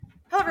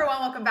everyone.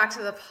 Welcome back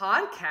to the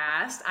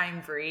podcast.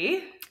 I'm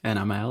Bree. And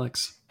I'm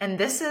Alex. And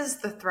this is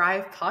the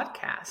Thrive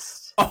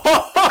Podcast.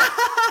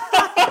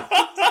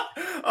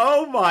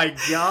 Oh my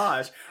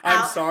gosh.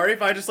 I'm sorry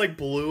if I just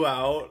blew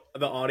out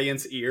the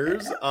audience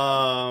ears.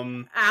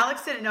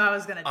 Alex didn't know I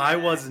was going to do I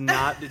that. was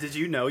not. Did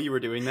you know you were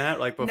doing that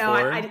before? No,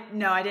 I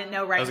didn't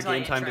know right That was a until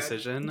game I time introed.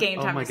 decision? Game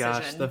time oh my decision.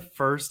 gosh. The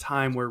first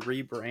time we're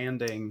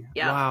rebranding.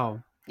 Yep.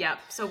 Wow. Yep.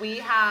 So we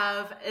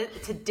have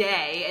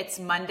today, it's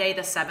Monday,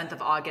 the 7th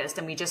of August,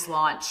 and we just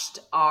announced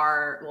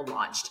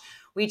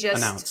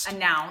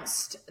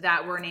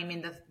that we're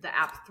naming the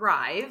app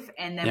Thrive.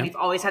 And then we've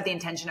always had the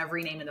intention of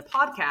renaming the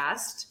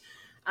podcast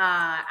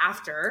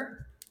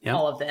after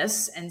all of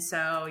this. And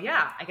so,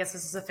 I guess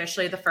this is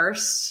officially the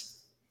first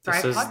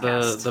Thrive podcast.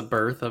 This is the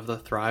birth of the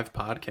Thrive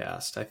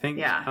podcast. I think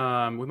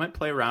we might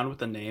play around with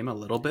the name a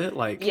little bit.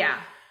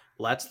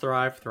 Let's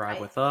thrive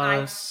with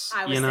us.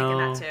 I was thinking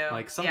that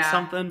too.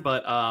 Something,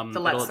 but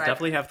it'll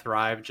definitely have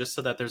Thrive just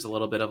so that there's a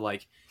little bit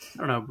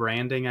of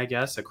branding, I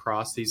guess,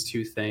 across these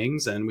two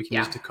things, and we can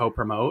use it to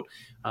co-promote.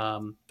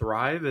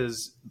 Thrive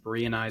is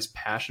Bree and I's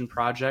passion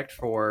project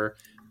for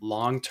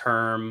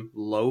long-term,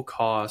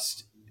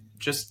 low-cost,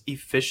 just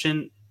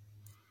efficient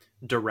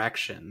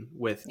direction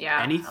with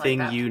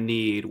anything you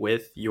need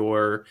with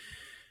your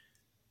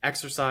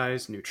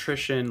exercise,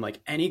 nutrition,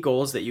 any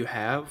goals that you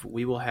have.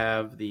 We will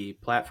have the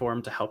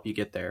platform to help you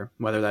get there,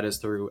 whether that is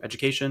through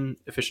education,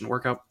 efficient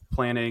workout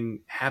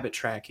planning, habit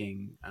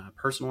tracking,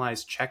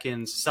 personalized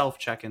check-ins, self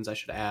check-ins, I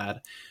should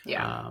add.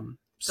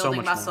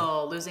 Building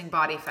muscle, losing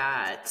body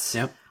fat,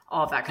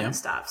 all of that kind of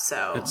stuff.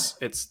 So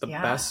it's the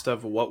best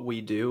of what we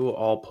do,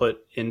 all put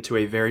into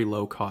a very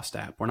low cost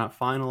app. We're not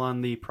final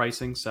on the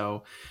pricing,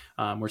 so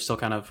we're still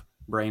kind of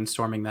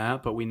brainstorming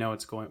that, but we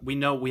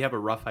know we have a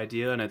rough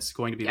idea, and it's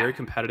going to be very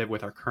competitive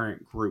with our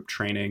current group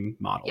training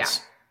models. Yeah,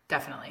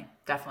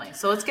 definitely.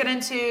 So let's get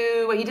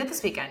into what you did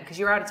this weekend, because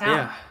you were out of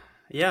town.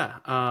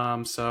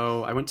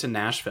 So I went to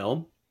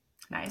Nashville.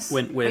 Nice.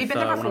 Went with have you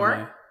been there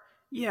before?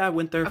 I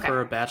went there for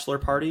a bachelor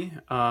party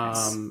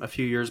a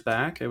few years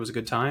back. It was a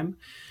good time.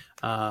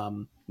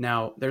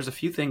 Now, there's a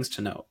few things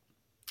to note.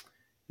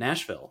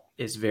 Nashville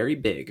is very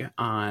big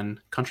on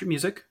country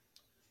music,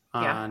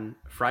 on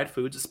fried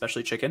foods,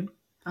 especially chicken,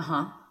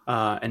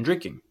 and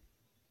drinking.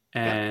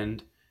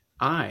 And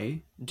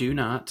I do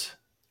not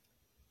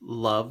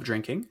love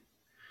drinking.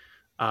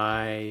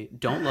 I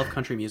don't love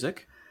country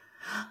music,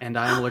 and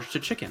I am allergic to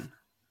chicken.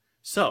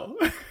 So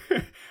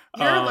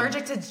you're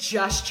allergic to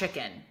just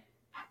chicken,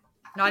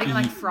 not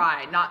even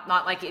fried,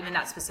 not even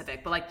that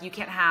specific, but you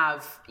can't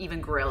have even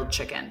grilled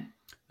chicken.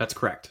 That's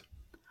correct.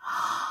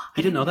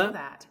 You didn't know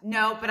that?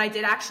 No, but I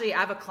did actually. I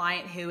have a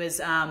client who is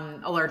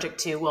allergic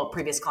to,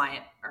 previous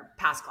client or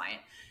past client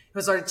who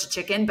was allergic to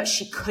chicken, but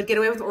she could get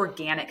away with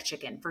organic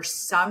chicken. For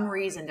some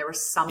reason, there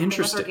was something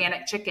with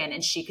organic chicken,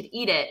 and she could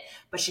eat it,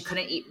 but she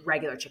couldn't eat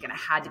regular chicken. It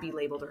had to be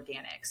labeled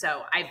organic.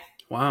 So I've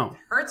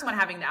heard someone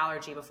having the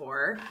allergy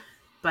before,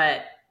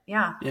 but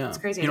it's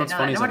crazy. You know what's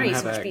funny is I didn't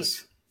have eggs.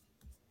 Beef.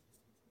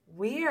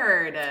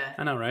 Weird.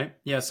 I know, right?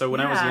 Yeah. So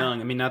when I was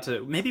young,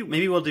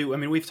 maybe we'll do.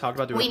 We've talked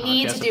about doing a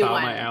podcast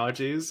about my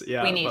allergies.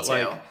 Yeah, we need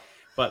to.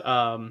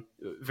 But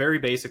very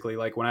basically,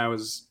 when I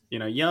was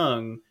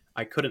young,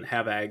 I couldn't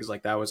have eggs.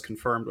 That was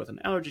confirmed with an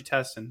allergy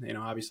test, and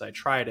obviously I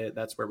tried it.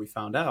 That's where we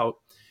found out.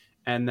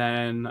 And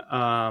then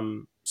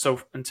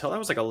so until I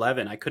was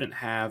 11, I couldn't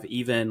have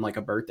even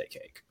a birthday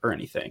cake or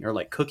anything, or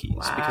cookies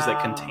because they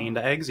contained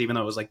eggs, even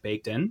though it was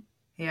baked in.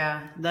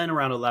 Yeah. Then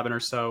around 11 or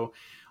so,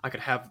 I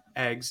could have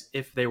eggs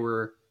if they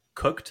were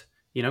cooked,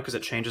 because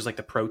it changes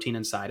the protein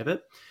inside of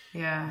it.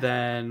 Yeah.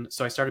 Then,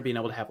 so I started being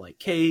able to have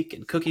cake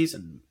and cookies,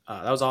 and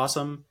that was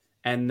awesome.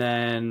 And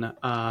then,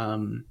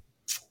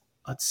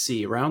 let's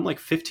see, around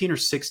 15 or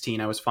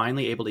 16, I was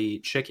finally able to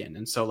eat chicken.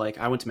 And so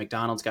I went to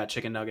McDonald's, got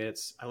chicken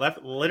nuggets. I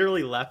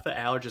literally left the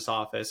allergist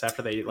office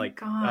after they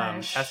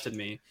tested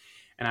me.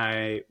 And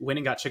I went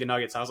and got chicken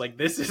nuggets. I was like,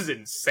 this is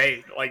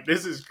insane.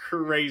 This is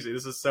crazy.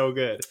 This is so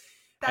good.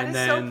 That is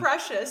so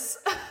precious.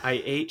 I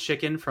ate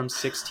chicken from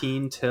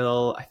 16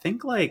 till I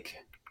think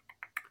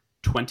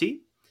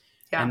 20.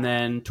 Yeah. And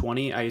then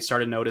 20, I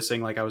started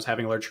noticing I was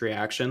having allergic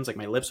reactions.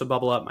 My lips would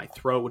bubble up. My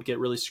throat would get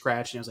really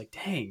scratchy. And I was like,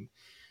 dang.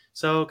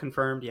 So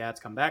confirmed. Yeah, it's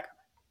come back.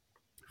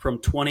 From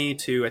 20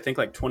 to I think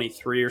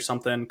 23 or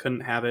something.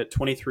 Couldn't have it.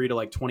 23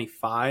 to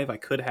 25. I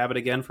could have it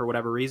again for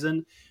whatever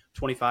reason.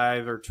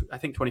 25 or I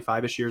think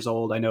 25-ish years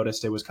old, I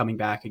noticed it was coming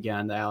back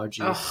again, the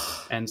allergy.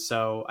 Ugh. And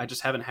so I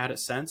just haven't had it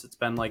since. It's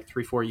been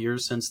 3-4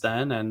 years since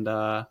then. And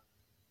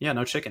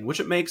no chicken, which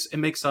it makes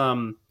I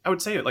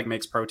would say it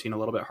makes protein a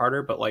little bit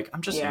harder, but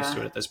I'm just used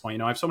to it at this point.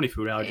 I have so many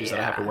food allergies that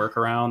I have to work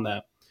around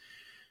that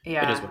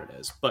it is what it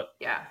is. But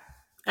anyway,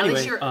 at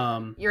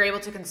least you're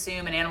able to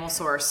consume an animal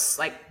source.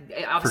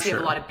 Obviously you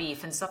have a lot of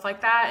beef and stuff like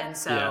that. And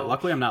so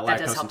luckily I'm not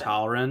lactose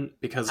intolerant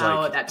because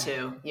that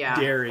too. Yeah.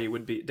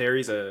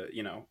 Dairy's a,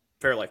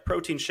 Fairlife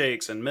protein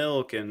shakes and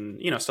milk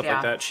and, stuff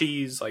like that.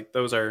 Cheese,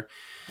 those are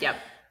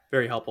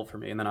very helpful for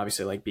me. And then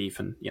obviously beef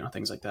and,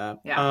 things like that.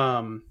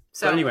 Yeah.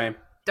 So anyway,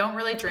 don't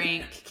really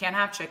drink, can't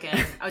have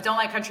chicken. I don't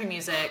like country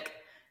music.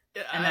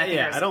 And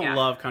I don't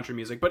love country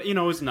music, but it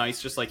was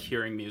nice just like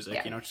hearing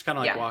music, just kind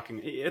of like walking.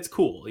 It's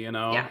cool,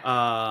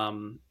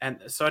 and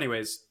so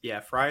anyways,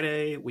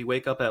 Friday we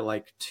wake up at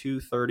like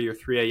 2:30 or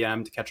 3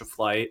 a.m. to catch a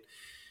flight.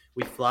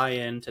 We fly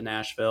into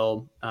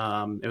Nashville.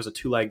 It was a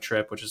 2-leg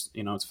trip, which is,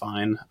 it's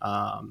fine.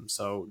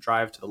 So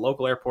drive to the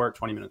local airport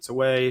 20 minutes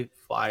away,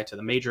 fly to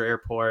the major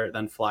airport,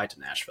 then fly to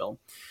Nashville.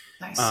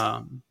 Nice.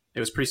 It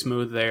was pretty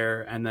smooth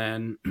there. And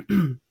then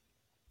I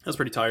was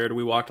pretty tired.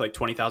 We walked like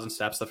 20,000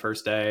 steps the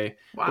first day,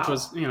 which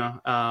was,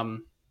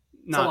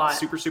 not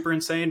super, super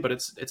insane, but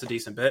it's a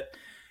decent bit.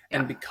 Yeah.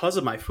 And because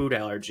of my food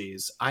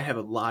allergies, I have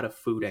a lot of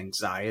food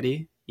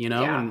anxiety,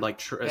 and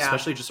like,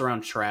 especially just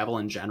around travel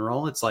in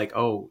general. It's like,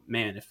 oh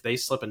man, if they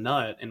slip a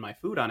nut in my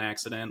food on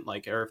accident,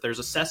 like, or if there's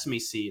a sesame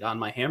seed on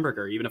my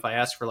hamburger, even if I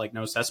ask for like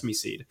no sesame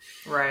seed,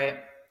 right,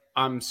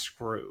 I'm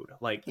screwed,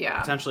 like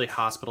potentially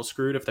hospital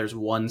screwed if there's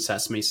one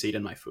sesame seed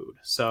in my food.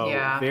 So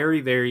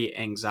very, very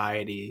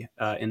anxiety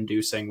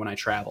inducing when I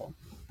travel.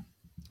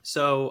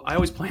 So I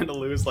always plan to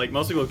lose, like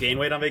most people gain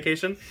weight on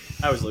vacation.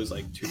 I always lose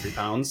like 2-3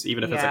 pounds,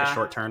 even if it's like a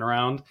short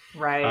turnaround.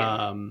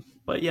 Right.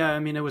 But yeah, I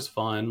mean, it was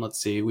fun.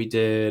 Let's see. We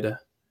did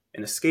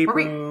an escape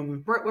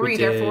room. What were you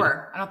there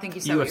for? I don't think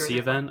you said UFC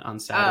event on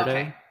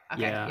Saturday. Oh,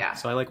 okay. Yeah.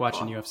 So I like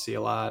watching UFC a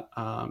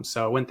lot.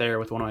 So I went there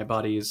with one of my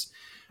buddies.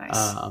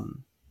 Nice.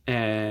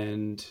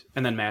 And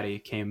then Maddie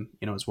came,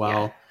 as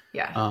well.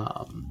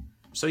 Yeah.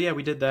 So yeah,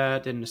 we did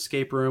that in an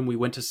escape room.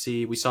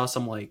 We saw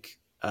some like,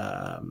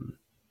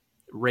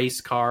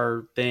 race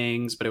car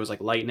things, but it was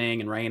like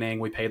lightning and raining.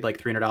 We paid like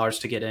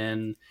 $300 to get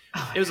in.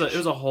 It was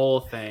a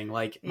whole thing.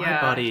 Like my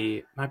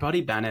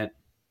buddy Bennett,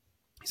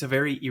 he's a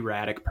very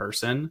erratic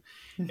person.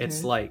 Mm-hmm.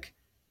 It's like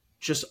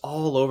just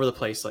all over the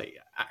place. Like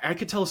I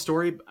could tell a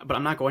story, but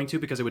I'm not going to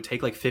because it would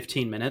take like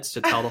 15 minutes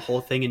to tell the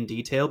whole thing in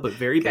detail. But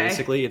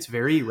basically, it's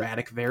very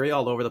erratic, very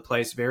all over the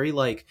place, very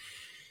like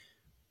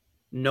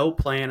no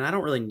plan. I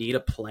don't really need a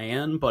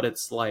plan, but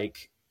it's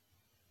like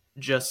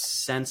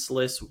just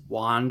senseless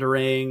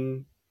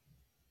wandering.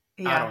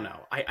 I don't know.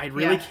 I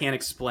really can't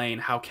explain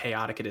how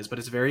chaotic it is, but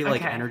it's very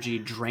like energy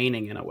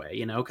draining in a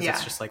way, because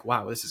it's just like,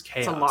 wow, this is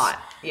chaos. It's a lot.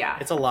 Yeah.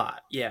 It's a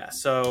lot. Yeah.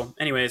 So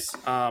anyways,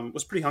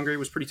 was pretty hungry,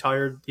 was pretty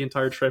tired. The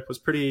entire trip was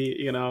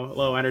pretty,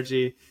 low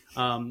energy.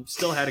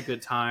 Still had a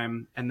good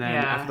time. And then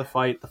after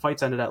the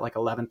fights ended at like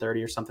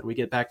 11:30 or something. We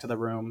get back to the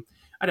room.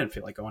 I didn't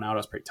feel like going out. I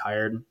was pretty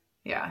tired.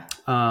 Yeah.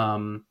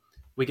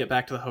 We get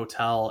back to the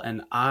hotel,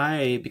 and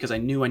because I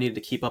knew I needed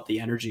to keep up the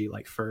energy,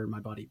 like for my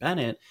buddy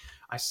Bennett,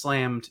 I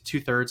slammed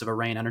 2/3 of a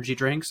Reign energy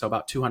drink, so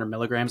about 200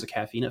 milligrams of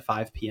caffeine at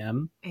 5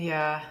 p.m.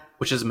 Yeah.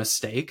 Which is a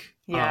mistake.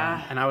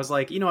 Yeah. And I was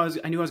like, I knew I was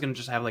going to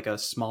just have like a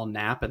small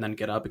nap and then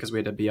get up because we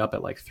had to be up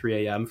at like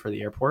 3 a.m. for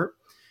the airport.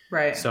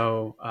 Right.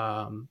 So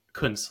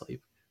couldn't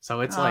sleep. So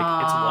it's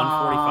like, it's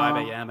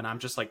 1:45 a.m. and I'm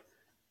just like,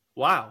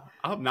 wow,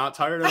 I'm not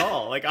tired at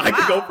all. Like I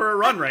could go for a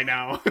run right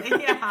now.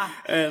 Yeah.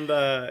 And,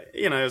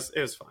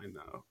 it was fine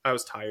though. I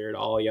was tired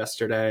all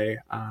yesterday.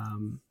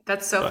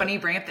 That's so funny you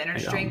bring up the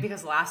energy drink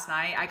because last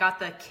night I got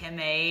the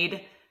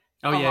Kim-Aid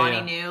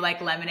Alani Nu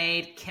like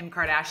lemonade Kim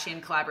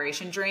Kardashian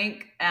collaboration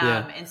drink.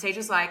 And Sage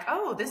was like,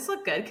 oh, this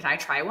looked good. Can I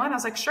try one? I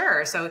was like,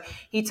 sure. So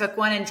he took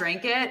one and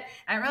drank it. And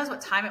I didn't realize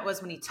what time it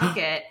was when he took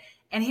it.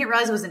 And he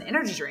realized it was an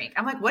energy drink.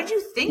 I'm like, what did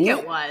you think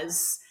it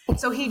was?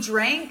 So he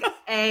drank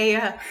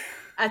a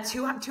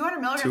 200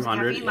 milligrams of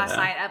caffeine last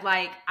night at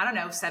like, I don't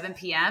know, 7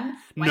 p.m.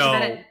 Went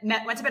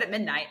to bed at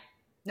midnight.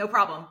 No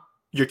problem.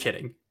 You're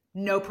kidding.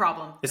 No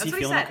problem. Is he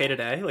feeling okay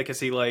today? Like, is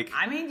he like...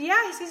 I mean,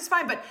 yeah, he's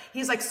fine. But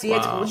he's like, see, I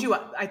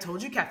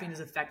told you caffeine is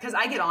effective. Because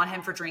I get on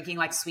him for drinking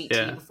like sweet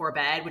tea before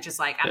bed, which is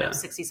like, I don't know,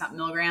 60-something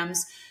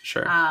milligrams.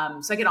 Sure.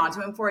 So I get onto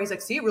him he's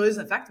like, see, it really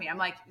doesn't affect me. I'm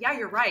like, yeah,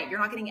 you're right. You're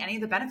not getting any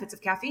of the benefits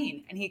of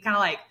caffeine. And he kind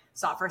of like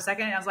stopped for a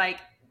second. And I was like,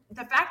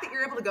 the fact that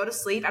you're able to go to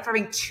sleep after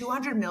having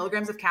 200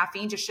 milligrams of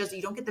caffeine just shows that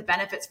you don't get the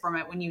benefits from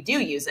it when you do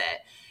use it.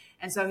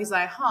 And so he's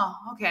like,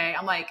 okay.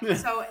 I'm like,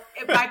 so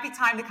it might be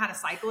time to kind of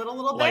cycle it a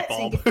little bit.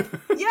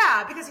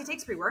 Because he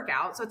takes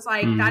pre-workout. So it's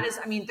like, that is,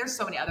 I mean, there's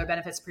so many other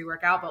benefits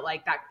pre-workout, but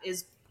like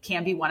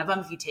can be one of them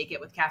if you take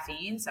it with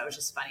caffeine. So it's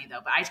just funny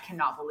though. But I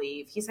cannot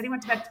believe he said he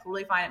went to bed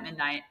totally fine at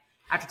midnight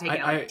after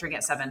taking a drink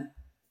at 7.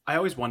 I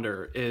always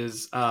wonder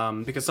is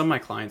because some of my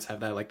clients have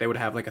that, like they would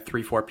have like a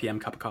 3-4 p.m.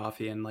 cup of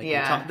coffee and like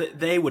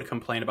they would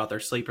complain about their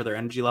sleep or their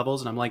energy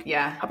levels. And I'm like,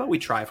 how about we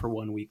try for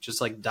 1 week,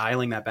 just like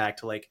dialing that back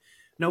to like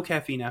no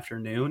caffeine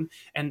afternoon.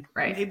 And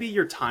maybe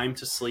your time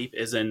to sleep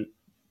isn't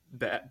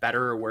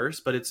better or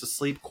worse, but it's a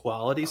sleep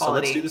quality. So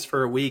let's do this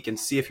for a week and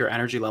see if your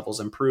energy levels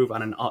improve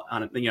on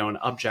an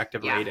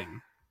objective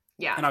rating.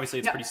 Yeah. And obviously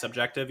it's pretty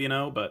subjective,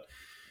 but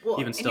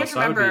even still, so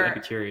I'd be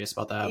curious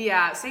about that.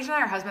 Yeah, Sage and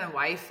I are husband and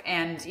wife,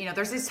 and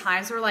there's these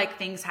times where like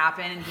things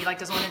happen, and he like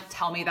doesn't want to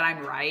tell me that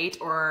I'm right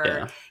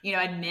or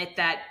admit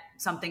that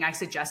something I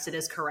suggested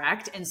is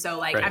correct, and so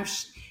like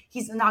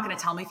he's not going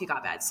to tell me if he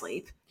got bad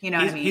sleep. You know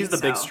what I mean? He's the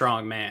big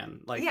strong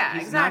man. Like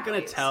he's not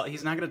going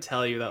to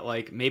tell you that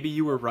like maybe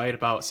you were right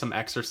about some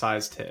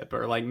exercise tip,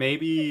 or like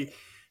maybe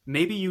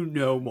maybe you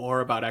know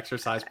more about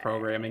exercise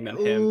programming than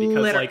him,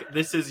 because like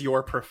this is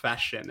your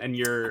profession and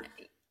you're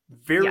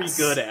very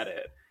good at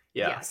it.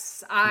 Yeah.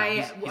 Yes.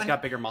 He's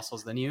got bigger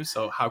muscles than you,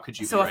 so how could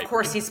you So of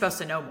course he's supposed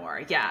to know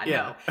more. Yeah.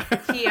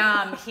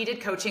 No. He did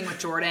coaching with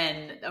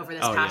Jordan over this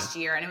past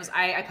year, and it was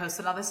I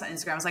posted all this on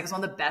Instagram. I was like, it's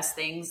one of the best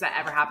things that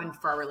ever happened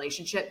for our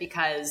relationship,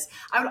 because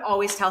I would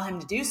always tell him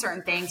to do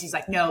certain things. He's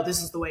like, no,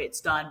 this is the way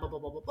it's done, blah, blah,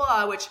 blah, blah,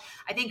 blah, which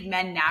I think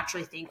men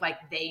naturally think like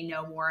they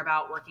know more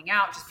about working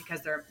out just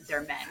because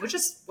they're men, which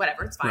is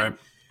whatever, it's fine. Right.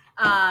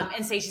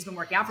 And say she's been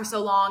working out for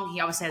so long. He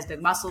obviously has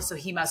big muscles, so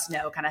he must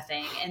know, kind of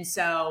thing. And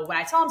so when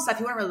I tell him stuff,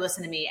 he wouldn't really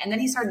listen to me. And then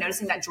he started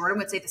noticing that Jordan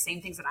would say the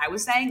same things that I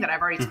was saying that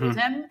I've already told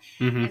him.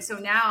 And so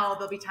now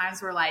there'll be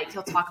times where like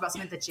he'll talk about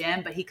something at the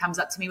gym, but he comes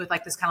up to me with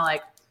like this kind of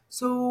like,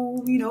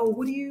 so, you know,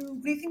 what do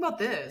you think about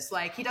this?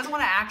 Like, he doesn't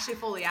want to actually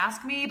fully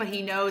ask me, but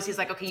he knows, he's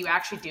like, okay, you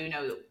actually do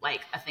know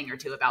like a thing or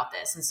two about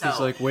this. And so he's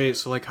like, wait,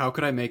 so like, how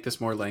could I make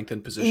this more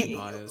lengthened position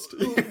biased?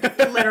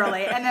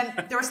 Literally. And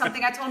then there was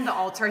something I told him to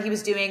alter. He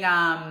was doing,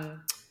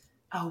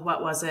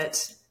 what was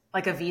it?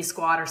 Like a V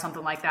squat or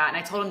something like that. And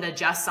I told him to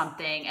adjust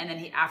something. And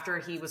then after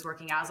he was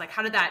working out, I was like,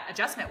 how did that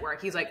adjustment work?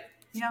 He's like,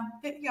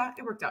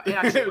 it worked out. It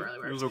actually really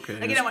worked. It was okay.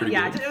 Like,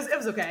 it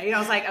was okay. You know, I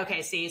was like,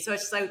 okay, see. So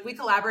it's just like, we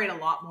collaborate a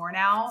lot more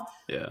now.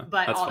 Yeah.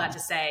 But all that to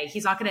say,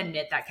 he's not going to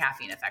admit that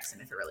caffeine affects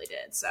him if it really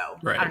did. So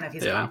I don't know if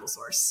he's a reliable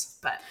source,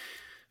 but.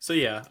 So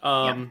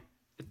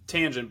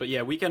tangent, but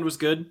yeah, weekend was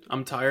good.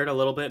 I'm tired a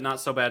little bit. Not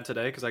so bad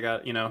today because I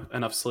got,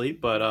 enough sleep,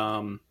 but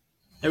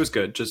it was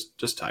good.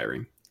 Just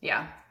tiring.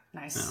 Yeah.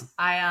 Nice.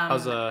 Yeah.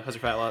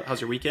 How's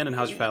your weekend and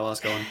how's your fat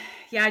loss going?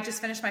 Yeah, I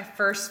just finished my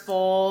first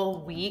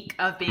full week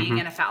of being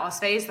in a fat loss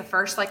phase. The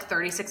first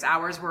 36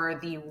 hours were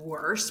the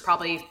worst,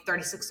 probably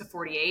 36 to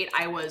 48.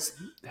 I was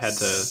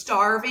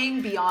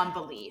starving beyond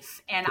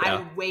belief. And I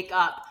would wake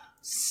up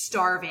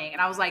starving.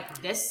 And I was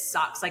like, this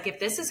sucks. Like, if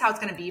this is how it's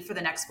going to be for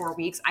the next 4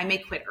 weeks, I may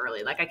quit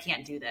early. Like, I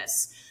can't do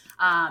this.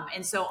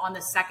 And so on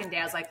the second day,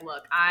 I was like,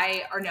 look,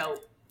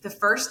 the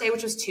first day,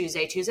 which was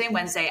Tuesday and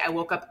Wednesday, I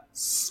woke up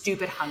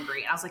stupid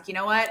hungry. And I was like, you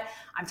know what?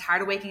 I'm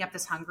tired of waking up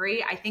this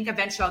hungry. I think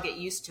eventually I'll get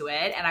used to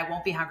it and I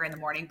won't be hungry in the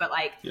morning, but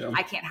I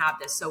can't have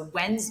this. So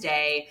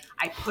Wednesday,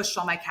 I pushed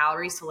all my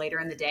calories to later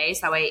in the day.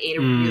 So that way I ate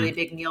a really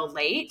big meal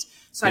late.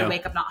 So I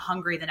wake up not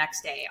hungry the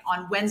next day.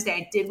 On Wednesday,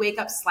 I did wake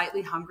up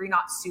slightly hungry,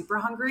 not super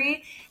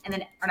hungry.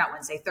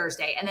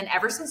 Thursday. And then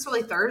ever since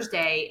really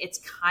Thursday, it's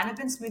kind of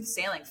been smooth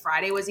sailing.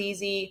 Friday was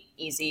easy.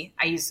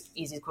 I use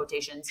easy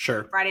quotations.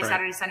 Sure. Friday,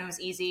 Saturday, Sunday was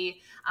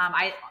easy.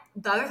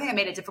 The other thing that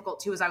made it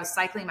difficult too is I was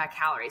cycling my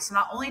calories. So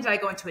not only did I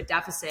go into a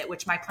deficit,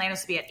 which my plan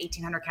was to be at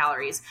 1,800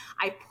 calories,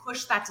 I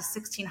pushed that to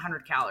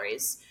 1,600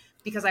 calories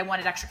because I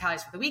wanted extra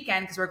calories for the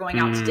weekend because we're going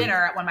out to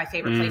dinner at one of my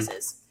favorite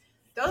places.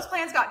 Those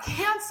plans got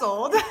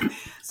canceled.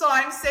 So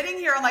I'm sitting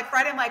here on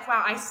Friday. I'm like,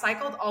 wow, I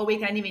cycled all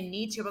week. I didn't even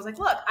need to. I was like,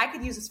 look, I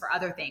could use this for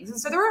other things. And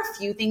so there were a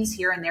few things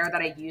here and there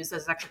that I used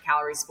those extra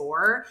calories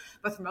for.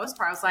 But for the most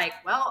part, I was like,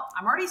 well,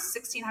 I'm already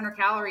 1,600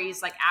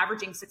 calories,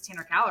 averaging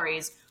 1,600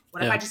 calories.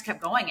 What if I just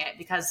kept going it?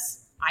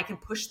 Because I can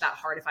push that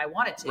hard if I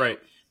wanted to. Right.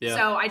 Yeah.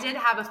 So I did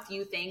have a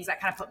few things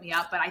that kind of put me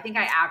up, but I think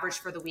I averaged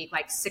for the week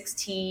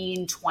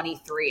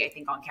 1623, I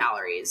think, on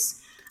calories.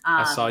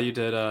 I saw you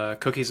did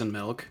cookies and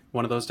milk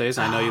one of those days.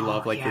 I know you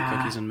love your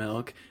cookies and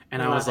milk.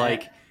 And I was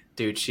like,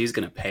 dude, she's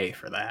going to pay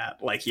for that.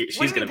 She's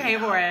going to pay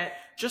for it.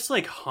 Just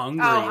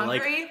hungry. Oh,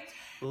 hungry?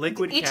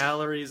 Liquid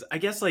calories. I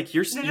guess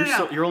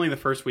you're only in the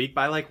first week.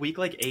 By week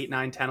 8,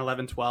 9, 10,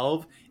 11,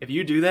 12, if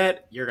you do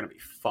that, you're going to be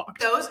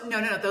fucked.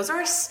 Those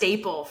are a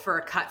staple for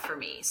a cut for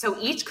me. So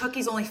each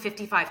cookie's only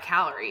 55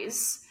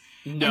 calories.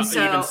 No,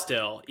 even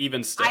still.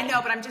 I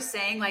know, but I'm just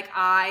saying,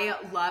 I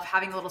love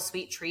having a little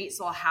sweet treat.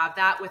 So I'll have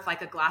that with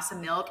a glass of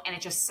milk and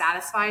it just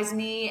satisfies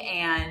me.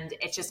 And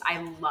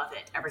I love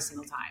it every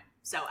single time.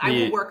 So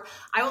I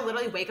will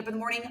literally wake up in the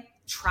morning,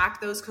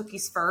 track those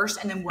cookies first,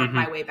 and then work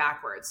my way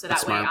backwards. So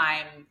that way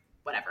I'm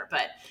whatever.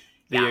 But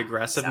the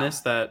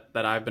aggressiveness that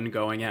I've been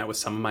going at with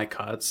some of my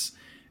cuts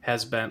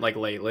has been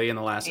lately in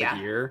the last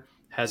year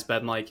has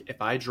been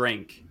if I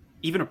drink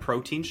even a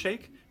protein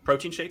shake's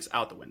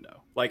out the window.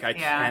 I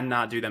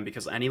cannot do them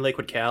because any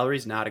liquid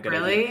calories, not a good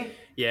idea. Really?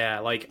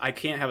 Yeah, I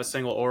can't have a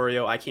single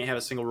Oreo. I can't have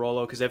a single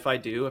Rolo because if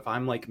I'm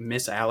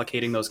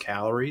misallocating those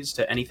calories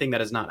to anything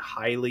that is not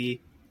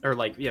highly or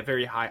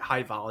very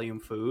high volume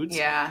foods,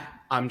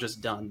 I'm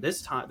just done.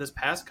 This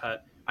past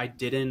cut, I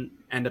didn't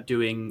end up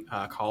doing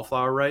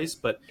cauliflower rice,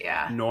 but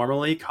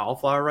normally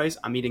cauliflower rice,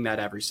 I'm eating that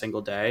every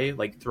single day,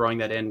 throwing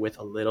that in with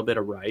a little bit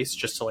of rice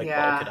just to bulk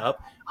it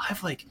up. I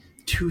have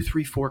 2,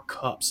 3, 4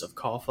 cups of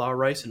cauliflower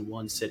rice in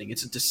one sitting.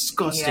 It's a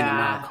disgusting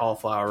amount of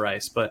cauliflower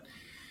rice, but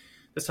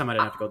this time I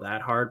didn't have to go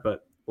that hard.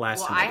 But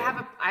last time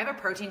I have a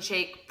protein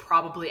shake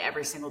probably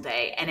every single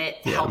day, and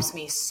it helps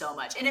me so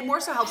much. And it more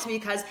so helps me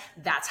because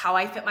that's how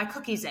I fit my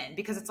cookies in.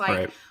 Because it's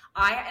I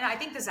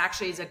think this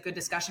actually is a good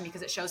discussion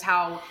because it shows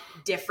how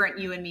different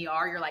you and me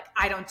are. You're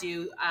I don't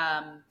do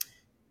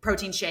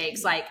protein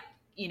shakes. I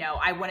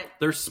wouldn't.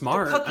 They're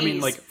smart. I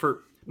mean,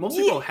 for most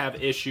people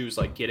have issues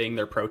getting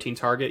their protein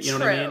target. You know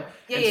what I mean?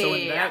 Yeah, and so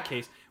in that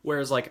case,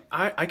 Whereas like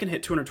I can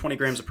hit 220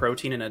 grams of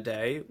protein in a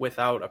day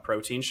without a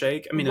protein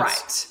shake. I mean,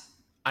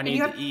 I need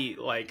to eat,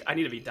 like, I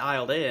need to be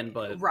dialed in,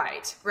 but...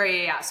 Right.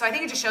 Yeah. So I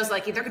think it just shows,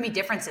 like, there can be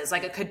differences.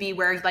 Like, it could be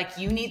where, like,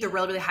 you need the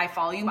really, really high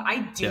volume.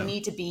 I do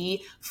need to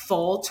be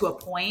full to a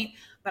point,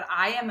 but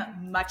I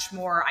am much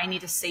more, I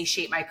need to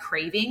satiate my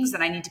cravings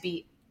than I need to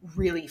be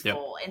really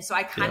full. And so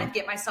I kind of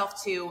get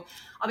myself to,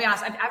 I'll be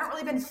honest, I haven't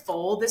really been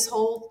full this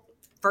whole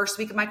first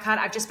week of my cut.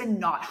 I've just been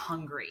not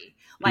hungry.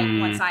 Like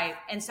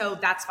and so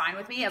that's fine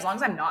with me. As long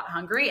as I'm not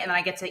hungry and then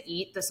I get to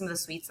eat some of the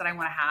sweets that I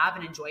want to have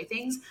and enjoy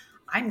things,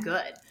 I'm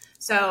good.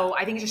 So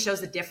I think it just shows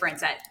the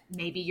difference that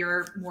maybe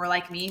you're more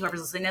like me,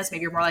 whoever's listening to this,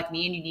 maybe you're more like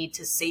me and you need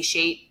to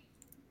satiate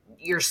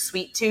your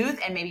sweet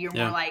tooth. And maybe you're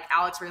more like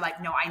Alex, where you're like,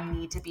 no, I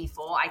need to be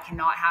full. I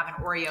cannot have an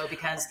Oreo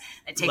because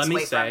it takes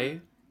away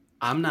from...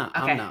 I'm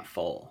not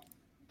full.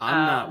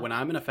 I'm not, when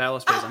I'm in a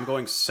phallus phase, I'm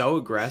going so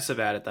aggressive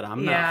at it that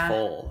I'm not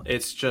full.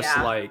 It's just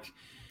like,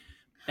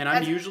 and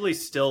I'm usually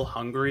still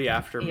hungry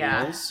after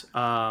meals.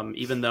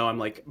 Even though I'm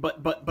like,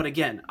 but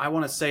again, I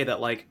want to say that,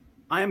 like,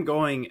 I am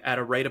going at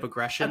a rate of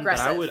aggression that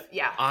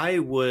I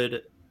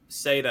would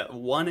say that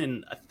 1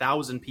 in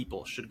 1,000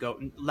 people should go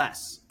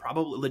less,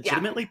 probably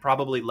legitimately,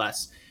 probably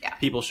less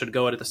people should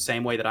go at it the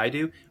same way that I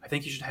do. I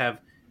think you should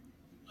have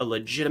a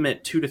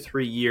legitimate 2 to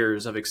 3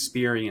 years of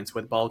experience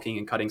with bulking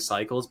and cutting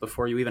cycles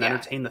before you even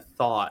entertain the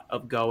thought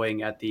of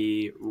going at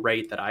the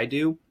rate that I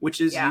do, which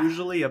is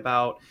usually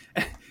about,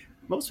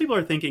 most people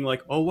are thinking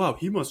like, oh wow,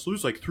 he must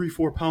lose like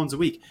 3-4 pounds a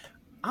week.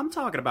 I'm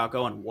talking about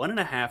going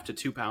 1.5 to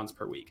 2 pounds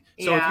per week.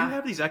 So if you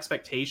have these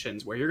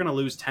expectations where you're going to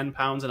lose 10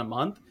 pounds in a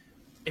month,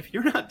 if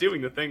you're not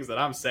doing the things that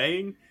I'm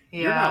saying,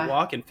 you're not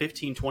walking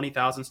 15,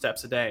 20,000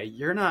 steps a day.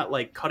 You're not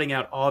like cutting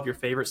out all of your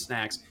favorite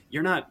snacks.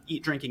 You're not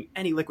drinking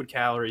any liquid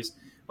calories.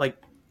 Like,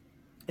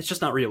 it's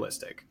just not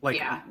realistic.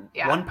 Like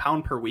 1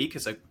 pound per week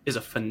is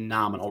a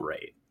phenomenal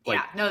rate.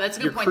 Like, no, that's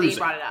a good point that you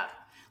brought it up.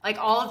 Like,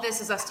 all of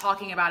this is us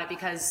talking about it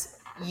because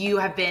you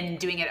have been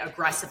doing it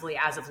aggressively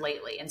as of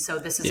lately. And so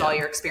this is all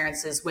your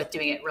experiences with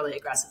doing it really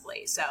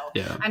aggressively. So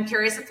I'm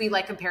curious if we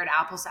like compared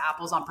apples to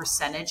apples on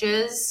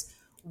percentages,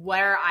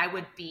 where I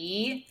would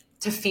be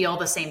to feel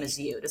the same as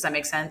you. Does that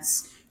make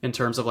sense? In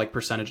terms of like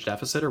percentage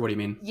deficit, or what do you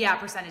mean? Yeah,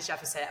 percentage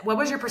deficit. What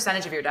was your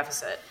percentage of your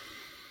deficit?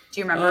 Do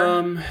you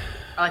remember?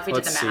 Or like we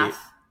did the math.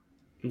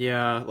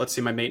 Yeah, let's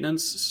see. My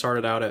maintenance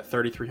started out at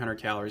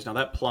 3,300 calories. Now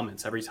that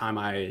plummets every time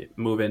I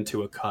move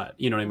into a cut.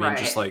 You know what I mean? Right.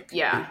 Just like,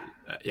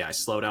 I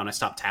slow down. I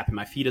stop tapping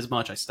my feet as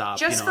much. I stop,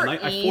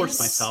 I force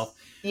myself.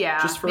 Yeah.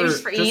 Just for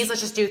ease,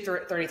 let's just do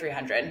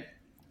 3,300.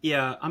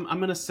 Yeah, I'm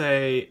going to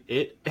say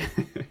it.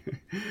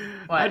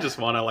 I just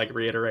want to like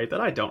reiterate that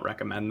I don't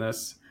recommend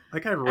this.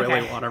 Like, I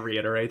really want to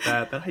reiterate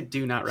that I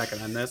do not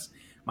recommend this.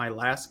 My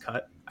last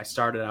cut, I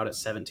started out at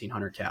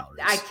 1,700 calories.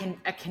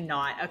 I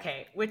cannot.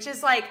 Okay. Which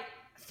is like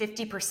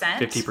 50%.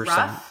 50%.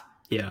 Rough.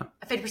 Yeah.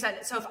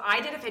 50%. So if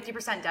I did a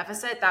 50%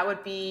 deficit, that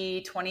would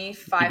be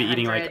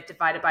 2,500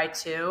 divided by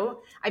 2.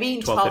 I'm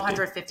eating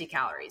 1,250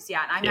 calories.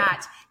 Yeah. And I'm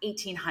at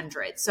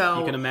 1,800. So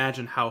you can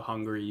imagine how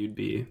hungry you'd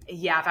be.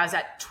 Yeah. If I was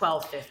at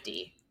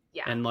 1,250.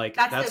 Yeah. And like,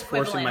 that's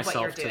forcing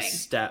myself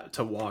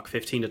to walk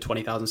 15 to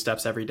 20,000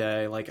 steps every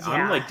day. Like,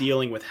 I'm like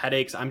dealing with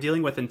headaches. I'm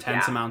dealing with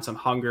intense amounts of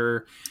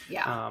hunger.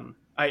 Yeah.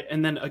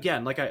 And then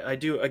again, like I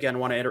do again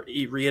want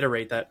to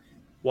reiterate that,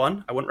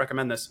 1, I wouldn't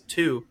recommend this.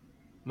 2,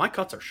 my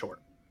cuts are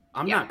short.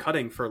 I'm not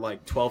cutting for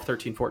like 12,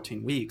 13,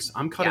 14 weeks.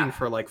 I'm cutting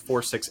for like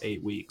 4, 6,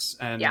 8 weeks.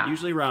 And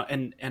usually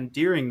around, and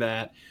during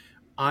that,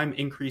 I'm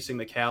increasing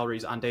the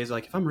calories on days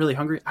like, if I'm really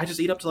hungry, I just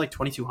eat up to like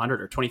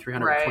 2,200 or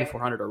 2,300 or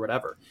 2,400 or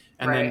whatever.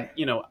 And then,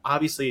 you know,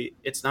 obviously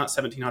it's not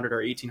 1,700 or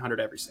 1,800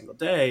 every single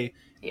day.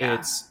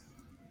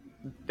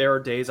 There are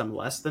days I'm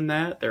less than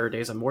that. There are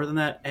days I'm more than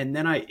that. And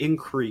then I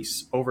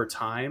increase over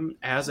time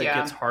as it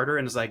gets harder.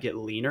 And as I get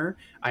leaner,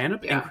 I end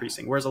up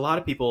increasing. Whereas a lot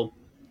of people,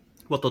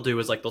 what they'll do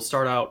is like, they'll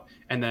start out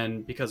and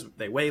then because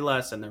they weigh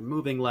less and they're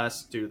moving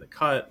less due to the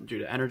cut, due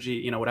to energy,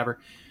 you know, whatever,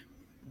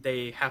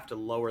 they have to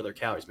lower their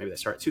calories. Maybe they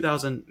start at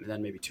 2,000 and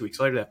then maybe 2 weeks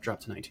later, they have to drop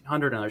to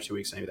 1,900. Another 2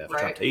 weeks, maybe they have to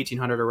drop to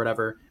 1,800 or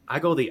whatever. I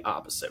go the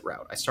opposite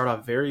route. I start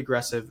off very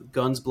aggressive,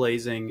 guns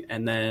blazing,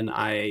 and then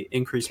I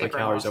increase my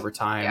calories over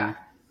time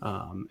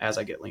as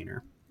I get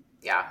leaner.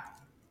 Yeah.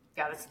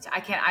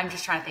 I'm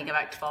just trying to think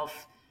about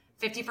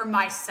 1,250 for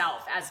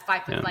myself as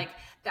 5 foot. Like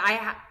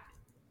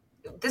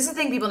this is the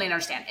thing people need to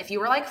understand. If you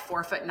were like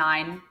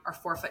 4'9" or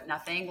 4 foot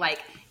nothing,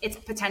 like it's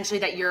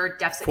potentially that your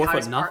deficit 4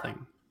 foot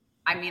nothing.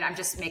 I mean, I'm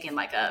just making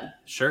like a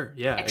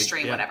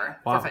extreme whatever.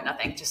 Wow. 4 foot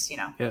nothing, just, you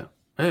know. Yeah.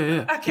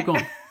 Okay. Keep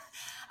going.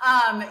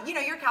 You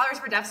know, your calories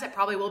per deficit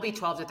probably will be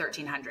 12 to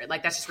 1,300.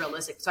 Like, that's just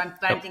realistic. So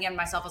I'm thinking of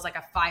myself as like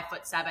a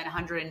 5'7",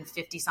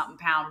 150 something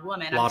pound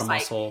woman. A lot of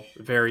muscle,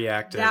 very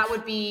active. That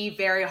would be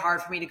very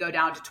hard for me to go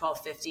down to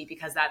 1,250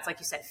 because that's, like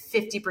you said,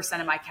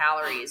 50% of my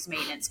calories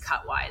maintenance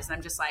cut wise. And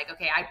I'm just like,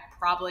 okay, I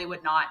probably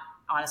would not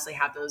honestly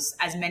have those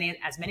as many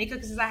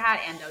cookies as I had,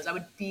 and those I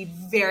would be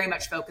very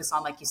much focused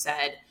on, like you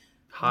said,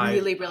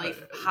 really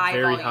high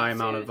very volume high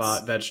amount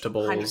of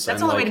vegetables. That's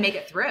the only way to make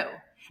it through.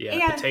 Yeah,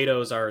 and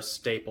potatoes are a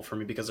staple for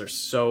me because they're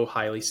so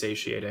highly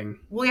satiating.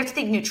 Well, you have to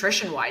think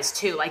nutrition-wise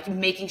too, like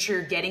making sure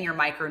you're getting your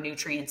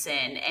micronutrients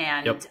in,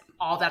 and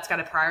all that's got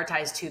to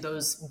prioritize to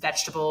those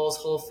vegetables,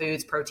 whole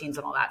foods, proteins,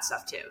 and all that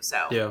stuff too.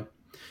 So yeah.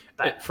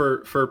 But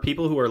for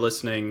people who are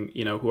listening,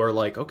 who are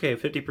like, okay,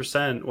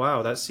 50%,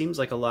 wow, that seems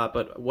like a lot,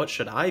 but what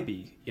should I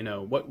be?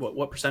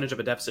 What percentage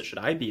of a deficit should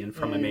I be in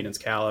from my maintenance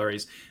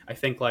calories? I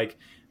think I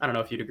don't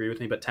know if you'd agree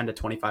with me, but 10 to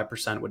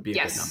 25% would be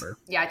a good number.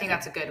 Yeah, I think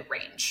that's a good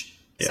range.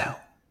 Yeah. So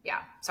yeah,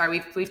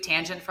 sorry, we've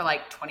tangent for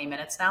 20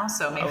 minutes now,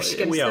 so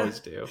maybe we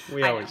always do.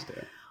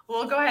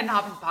 We'll go ahead and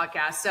hop in the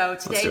podcast. So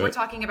today we're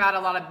talking about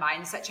a lot of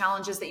mindset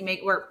challenges that you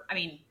make.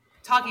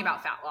 Talking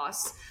about fat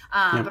loss,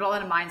 but a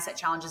lot of mindset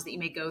challenges that you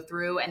may go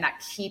through and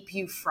that keep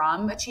you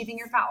from achieving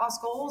your fat loss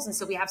goals. And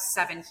so we have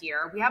 7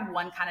 here. We have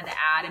one kind of to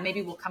add, and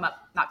maybe we'll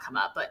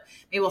but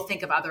maybe we'll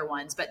think of other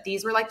ones. But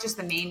these were just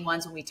the main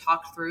ones when we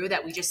talked through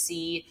that we just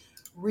see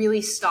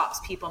really stops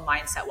people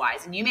mindset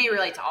wise. And you may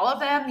relate to all of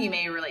them. You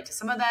may relate to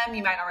some of them.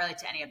 You might not relate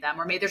to any of them,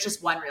 or maybe there's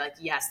just one where you're like,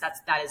 yes,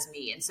 that is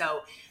me. And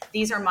so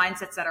these are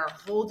mindsets that are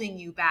holding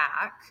you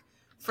back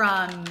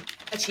from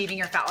achieving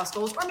your fat loss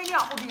goals, or maybe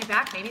not holding you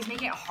back. Maybe it's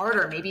making it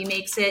harder. Maybe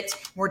makes it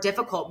more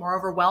difficult, more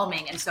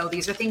overwhelming. And so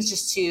these are things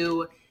just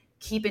to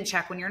keep in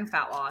check when you're in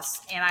fat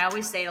loss. And I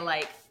always say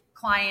to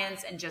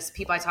clients and just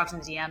people I talk to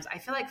in the DMs, I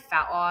feel like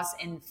fat loss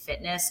and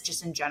fitness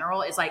just in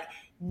general is 90%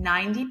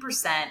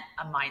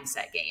 a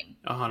mindset game.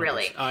 100%.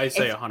 Really. I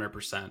say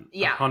 100%.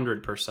 Yeah.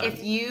 100%.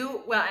 If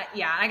you,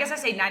 I guess I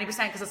say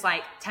 90% because it's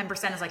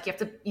 10% is you have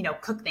to,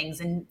 cook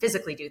things and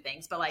physically do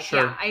things. But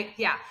sure.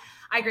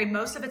 I agree.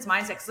 Most of it's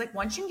mindset. Cause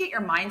once you can get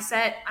your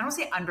mindset, I don't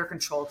say under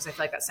control because I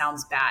feel like that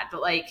sounds bad, but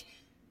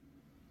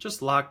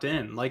just locked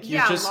in.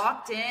 Just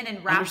locked in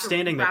and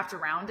wrapped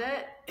around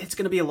it. It's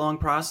going to be a long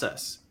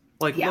process.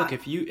 Look,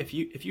 if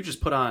you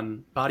just put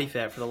on body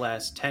fat for the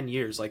last 10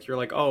 years,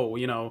 you're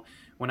oh,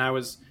 when I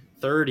was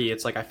 30,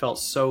 it's I felt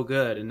so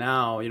good. And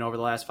now, over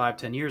the last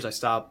 5-10 years, I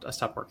stopped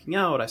working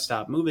out. I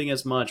stopped moving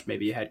as much.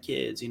 Maybe you had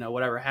kids,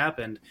 whatever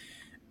happened.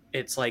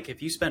 It's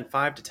if you spent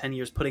 5 to 10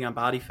 years putting on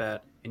body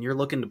fat and you're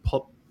looking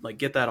to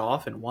get that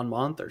off in 1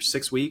 month or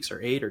 6 weeks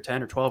or 8 or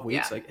 10 or 12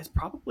 weeks, it's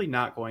probably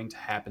not going to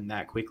happen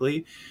that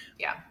quickly.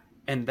 Yeah.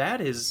 And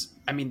that is,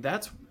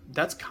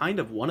 that's kind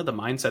of one of the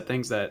mindset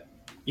things that,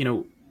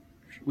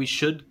 we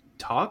should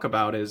talk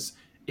about is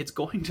it's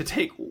going to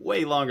take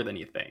way longer than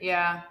you think.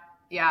 Yeah.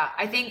 Yeah.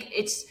 I think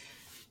it's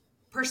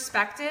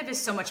perspective is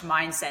so much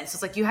mindset.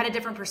 So it's you had a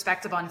different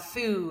perspective on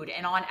food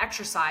and on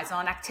exercise and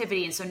on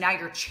activity. And so now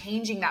you're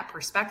changing that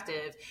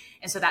perspective.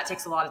 And so that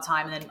takes a lot of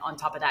time. And then on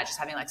top of that, just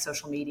having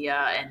social media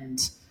and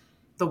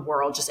the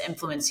world just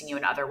influencing you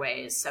in other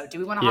ways. So do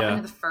we want to hop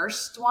into the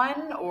first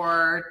one,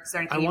 or is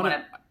there anything you want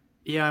to...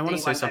 Yeah, I want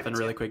to say something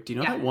really quick. Do you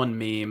know that one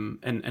meme,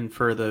 and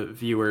for the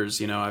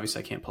viewers, obviously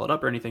I can't pull it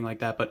up or anything like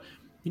that, but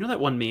you know that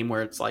one meme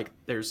where it's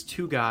there's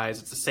 2 guys,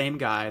 it's the same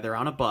guy, they're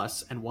on a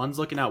bus, and one's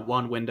looking out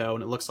one window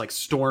and it looks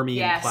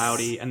stormy and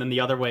cloudy, and then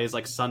the other way is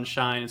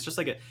sunshine. It's just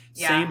a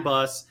same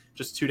bus,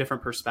 just 2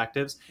 different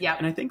perspectives. Yeah.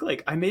 And I think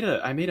I made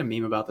a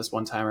meme about this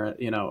one time,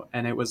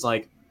 and it was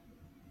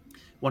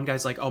one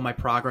guy's oh, my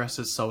progress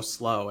is so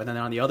slow. And then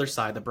on the other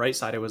side, the bright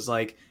side, it was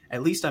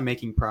at least I'm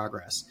making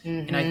progress.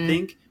 Mm-hmm. And I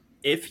think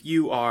if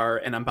you are,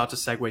 and I'm about to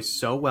segue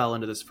so well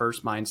into this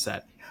first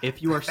mindset,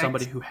 if you are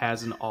somebody who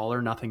has an all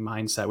or nothing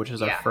mindset, which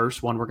is our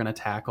first one we're going to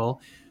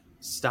tackle,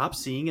 stop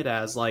seeing it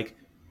as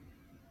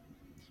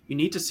you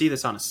need to see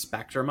this on a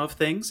spectrum of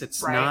things.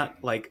 It's not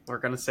we're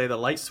going to say the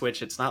light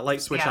switch. It's not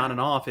light switch on and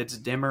off. It's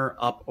dimmer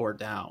up or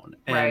down.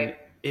 And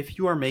if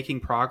you are making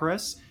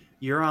progress,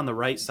 you're on the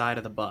right side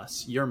of the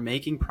bus. You're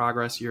making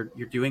progress. You're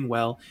doing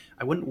well.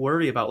 I wouldn't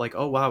worry about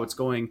oh, wow, it's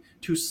going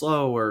too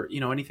slow or,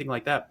 anything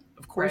like that.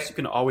 Of course, you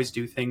can always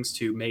do things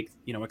to make,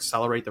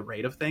 accelerate the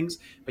rate of things,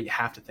 but you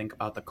have to think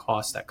about the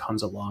cost that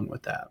comes along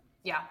with that.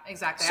 Yeah,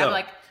 exactly. So,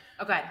 I'm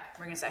okay,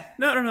 we're going to say.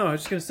 No. I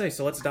was just going to say,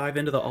 so let's dive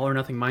into the all or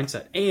nothing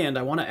mindset. And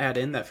I want to add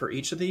in that for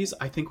each of these,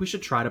 I think we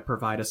should try to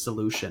provide a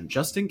solution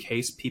just in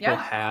case people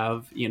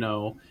have,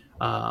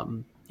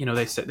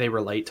 they say they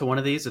relate to one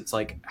of these. It's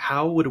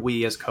how would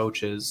we as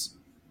coaches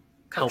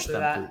help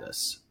them through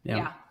this?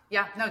 Yeah,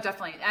 no,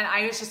 definitely. And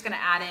I was just going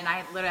to add in,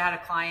 I literally had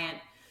a client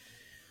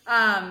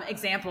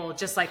example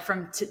just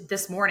from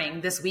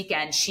this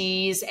weekend.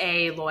 She's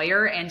a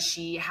lawyer and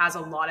she has a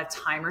lot of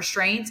time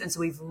restraints, and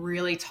so we've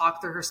really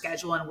talked through her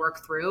schedule and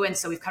worked through, and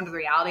so we've come to the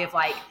reality of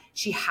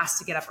she has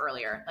to get up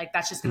earlier.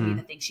 That's just gonna be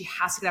the thing. She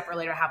has to get up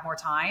earlier to have more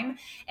time,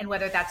 and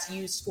whether that's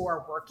used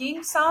for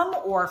working some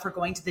or for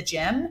going to the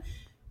gym,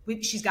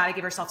 she's got to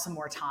give herself some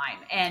more time.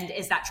 And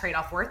is that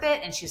trade-off worth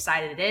it? And she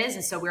decided it is.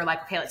 And so we were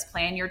okay, let's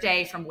plan your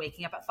day from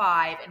waking up at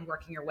 5 and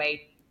working your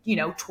way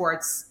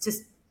towards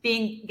just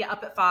being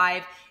up at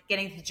 5,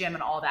 getting to the gym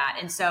and all that.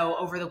 And so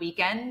over the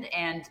weekend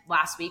and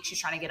last week, she's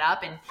trying to get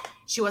up, and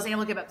she wasn't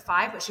able to get up at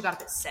 5, but she got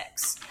up at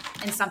 6.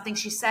 And something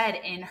she said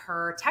in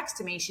her text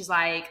to me, she's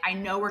I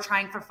know we're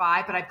trying for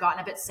 5, but I've gotten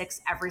up at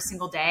 6 every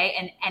single day,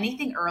 and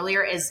anything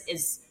earlier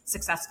is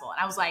successful.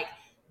 And I was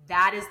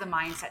that is the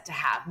mindset to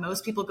have.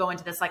 Most people go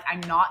into this like,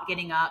 I'm not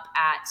getting up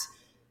at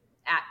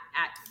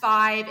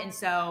 5. And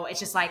so it's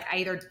just like, I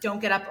either don't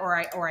get up or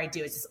I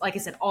do. It's just, like I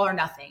said, all or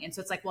nothing. And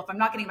so it's like, well, if I'm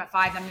not getting up at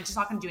 5, then I'm just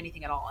not going to do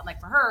anything at all. And like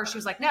for her, she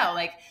was like, no,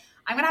 like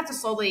I'm going to have to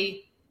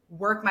slowly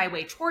work my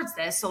way towards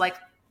this. So like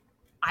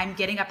I'm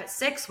getting up at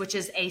 6, which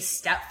is a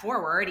step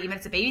forward, even if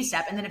it's a baby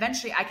step. And then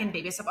eventually I can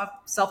baby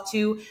myself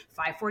to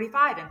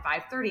 5:45 and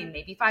 5:30 and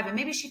maybe 5. And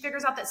maybe she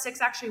figures out that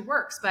 6 actually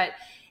works. But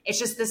it's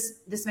just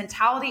this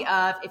mentality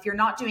of, if you're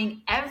not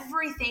doing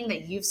everything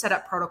that you've set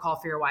up protocol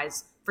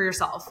for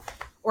yourself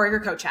or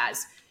your coach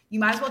has, you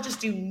might as well just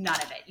do none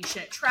of it. You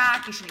shouldn't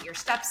track. You shouldn't get your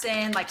steps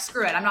in. Like,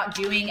 screw it. I'm not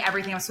doing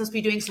everything I'm supposed to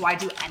be doing, so why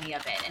do any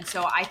of it? And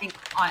so I think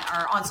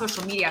on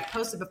social media, I've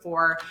posted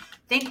before,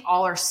 think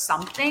all or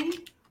something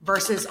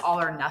versus all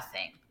or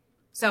nothing.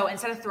 So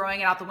instead of throwing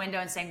it out the window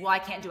and saying, well, I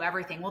can't do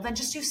everything, well, then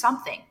just do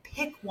something.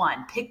 Pick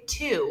one, pick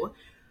 2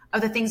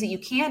 of the things that you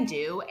can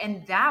do.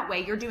 And that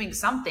way you're doing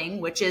something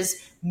which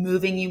is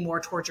moving you more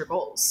towards your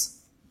goals.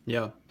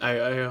 Yeah, I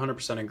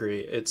 100% agree.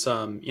 It's,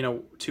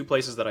 2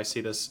 places that I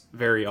see this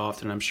very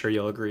often, I'm sure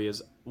you'll agree,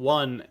 is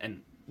one,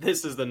 and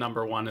this is the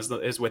number one,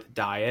 is with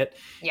diet.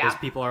 Yeah. Is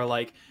people are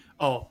like,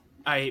 oh,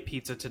 I ate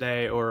pizza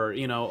today, or,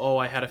 oh,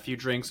 I had a few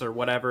drinks or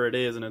whatever it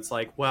is. And it's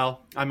like,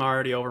 well, I'm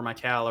already over my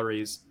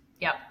calories.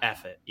 Yep.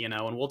 F it,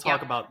 and we'll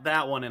talk about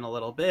that one in a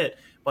little bit.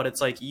 But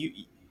it's like,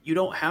 you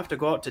don't have to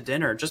go out to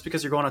dinner. Just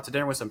because you're going out to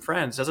dinner with some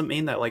friends doesn't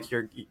mean that like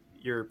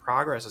your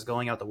progress is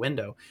going out the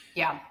window.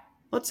 Yeah.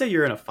 Let's say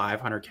you're in a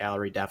 500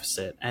 calorie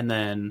deficit, and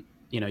then,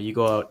 you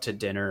go out to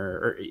dinner,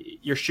 or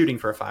you're shooting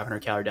for a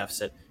 500 calorie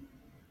deficit.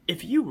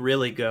 If you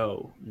really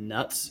go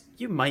nuts,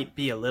 you might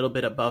be a little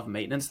bit above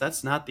maintenance.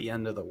 That's not the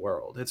end of the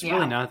world. It's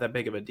really not that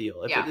big of a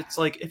deal. It's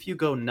like, if you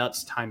go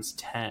nuts times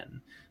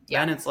 10,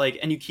 then it's like,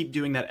 and you keep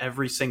doing that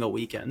every single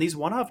weekend. These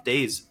one-off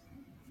days,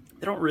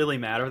 they don't really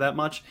matter that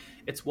much.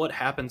 It's what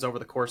happens over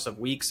the course of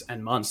weeks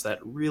and months that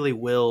really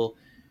will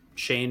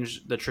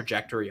change the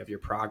trajectory of your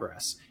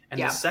progress. And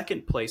the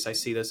second place I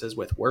see this is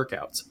with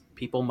workouts.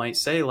 People might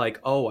say like,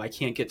 oh, I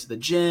can't get to the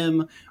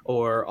gym,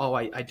 or, oh,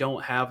 I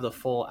don't have the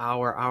full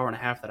hour and a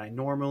half that I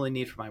normally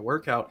need for my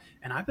workout.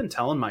 And I've been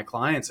telling my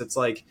clients, it's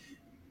like,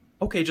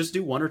 okay, just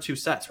do 1 or 2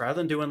 sets rather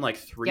than doing like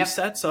 3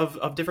 sets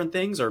of different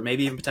things, or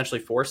maybe even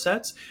potentially 4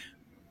 sets.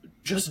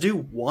 Just do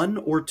 1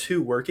 or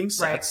 2 working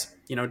sets,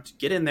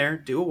 get in there,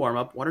 do a warm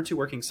up, 1 or 2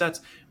 working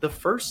sets. The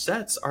first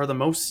sets are the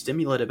most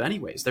stimulative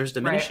anyways. There's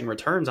diminishing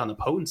returns on the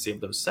potency of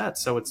those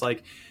sets. So it's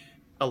like,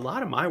 a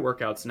lot of my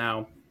workouts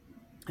now,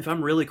 if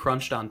I'm really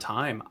crunched on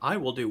time, I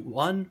will do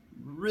 1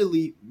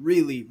 really,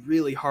 really,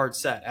 really hard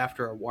set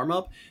after a warm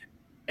up.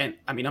 And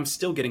I mean, I'm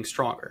still getting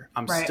stronger.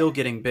 I'm still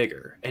getting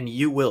bigger, and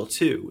you will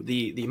too.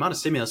 The amount of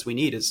stimulus we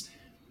need it's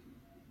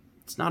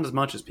not as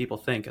much as people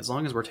think, as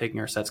long as we're taking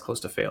our sets close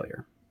to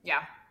failure.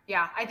 Yeah.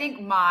 Yeah. I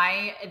think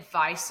my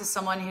advice to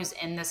someone who's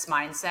in this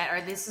mindset,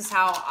 or this is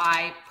how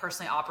I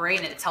personally operate,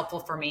 and it's helpful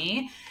for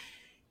me,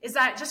 is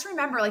that just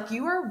remember, like,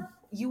 you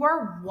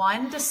are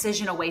one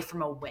decision away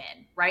from a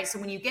win, right? So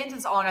when you get into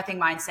this all or nothing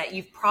mindset,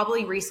 you've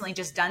probably recently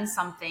just done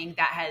something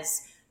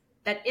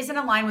that isn't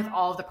aligned with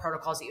all of the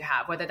protocols that you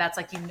have, whether that's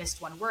like you missed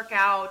one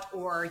workout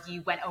or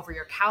you went over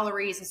your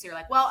calories. And so you're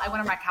like, well, I went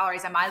over my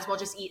calories. I might as well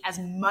just eat as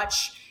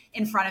much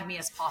in front of me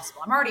as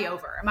possible. I'm already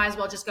over. I might as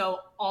well just go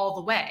all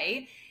the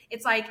way.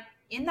 It's like,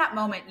 in that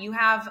moment, you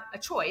have a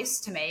choice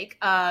to make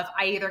of,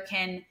 I either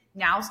can,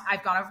 now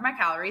I've gone over my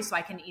calories, so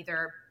I can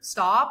either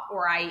stop,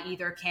 or I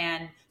either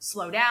can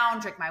slow down,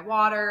 drink my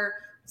water,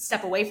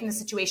 step away from the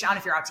situation. I don't know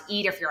if you're out to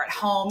eat or if you're at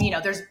home,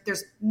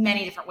 there's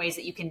many different ways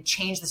that you can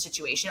change the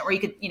situation, or you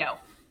could,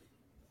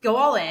 go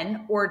all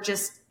in, or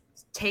just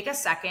take a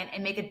second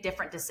and make a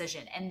different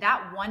decision. And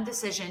that one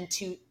decision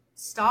to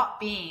stop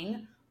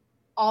being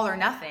all or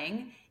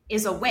nothing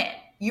is a win.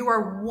 You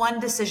are one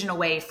decision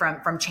away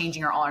from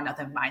changing your all or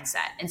nothing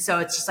mindset. And so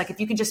it's just like,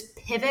 if you can just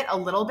pivot a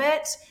little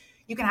bit,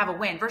 you can have a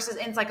win. Versus,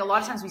 and it's like, a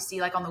lot of times we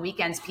see, like, on the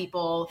weekends,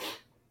 people,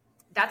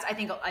 that's, I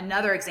think,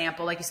 another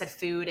example, like you said,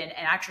 food and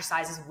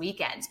exercise is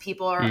weekends.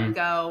 People are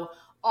go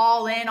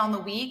all in on the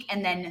week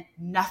and then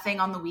nothing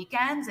on the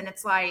weekends. And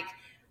it's like,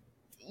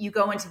 you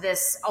go into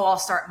this, oh, I'll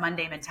start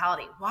Monday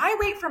mentality. Why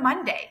wait for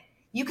Monday?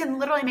 You can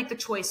literally make the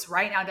choice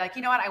right now to be like,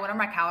 you know what? I went over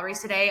my calories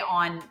today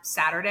on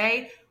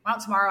Saturday. Why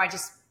don't tomorrow I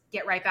just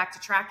get right back to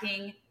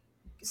tracking,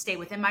 stay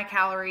within my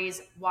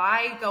calories?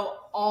 Why go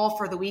all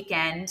for the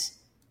weekend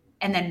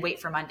and then wait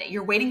for Monday?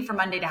 You're waiting for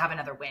Monday to have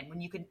another win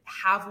when you could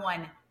have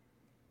one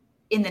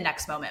in the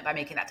next moment by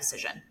making that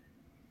decision.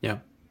 Yeah.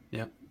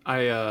 Yeah.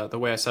 The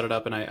way I set it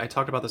up, and I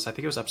talked about this, I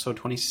think it was episode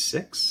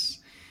 26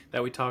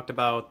 that we talked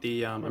about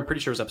the, I'm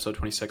pretty sure it was episode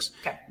 26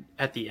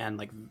 at the end,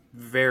 like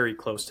very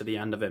close to the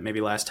end of it,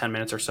 maybe last 10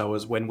 minutes or so,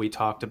 is when we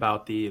talked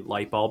about the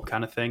light bulb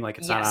kind of thing. Like,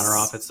 it's not on or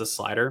off, it's the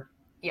slider.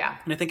 Yeah.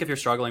 And I think if you're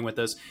struggling with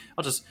this,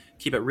 I'll just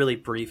keep it really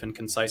brief and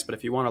concise. But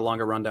if you want a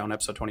longer rundown,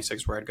 episode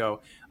 26 where I'd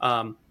go.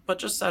 But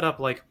just set up,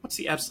 like, what's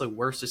the absolute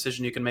worst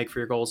decision you can make for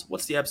your goals?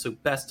 What's the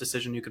absolute best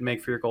decision you can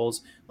make for your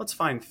goals? Let's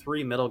find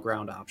 3 middle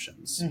ground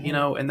options,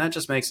 and that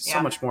just makes it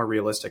so much more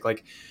realistic.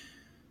 Like,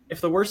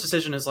 if the worst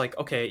decision is like,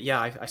 okay,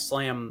 yeah, I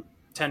slam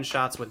 10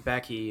 shots with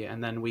Becky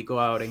and then we go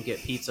out and get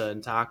pizza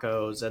and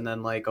tacos and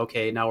then like,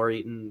 okay, now we're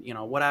eating,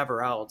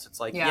 whatever else.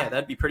 It's like, yeah,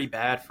 that'd be pretty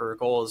bad for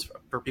goals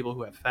for people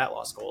who have fat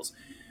loss goals,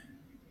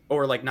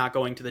 or like not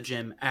going to the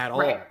gym at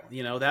all.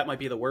 That might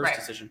be the worst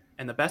decision.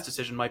 And the best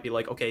decision might be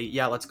like, okay,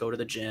 yeah, let's go to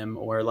the gym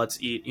or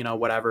let's eat,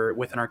 whatever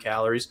within our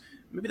calories.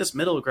 Maybe this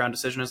middle ground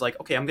decision is like,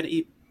 okay, I'm going to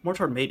eat more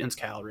toward maintenance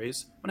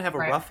calories. I'm going to have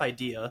a rough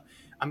idea.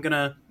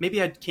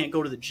 Maybe I can't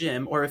go to the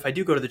gym, or if I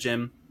do go to the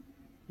gym,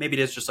 maybe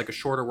it is just like a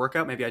shorter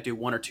workout. Maybe I do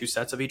 1 or 2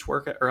 sets of each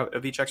workout or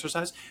of each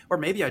exercise, or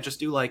maybe I just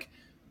do like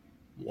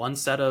 1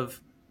 set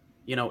of,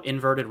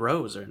 inverted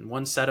rows and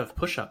 1 set of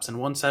push-ups and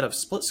 1 set of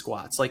split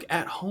squats, like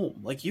at home.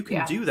 Like you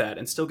can do that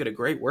and still get a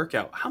great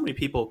workout. How many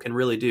people can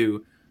really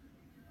do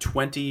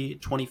 20,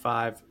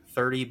 25,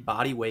 30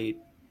 body weight,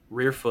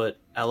 rear foot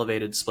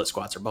elevated split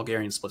squats or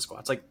Bulgarian split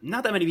squats? Like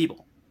not that many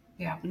people.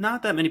 Yeah.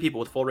 Not that many people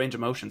with full range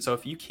of motion. So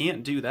if you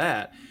can't do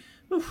that,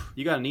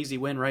 you got an easy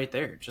win right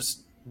there.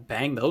 Just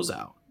bang those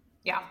out.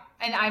 Yeah.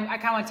 And I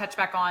kind of want to touch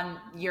back on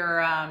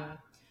your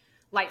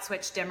light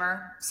switch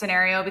dimmer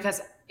scenario,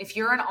 because if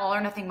you're an all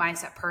or nothing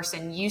mindset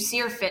person, you see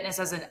your fitness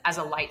as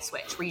a light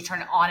switch where you turn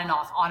it on and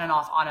off, on and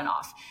off, on and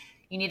off.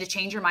 You need to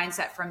change your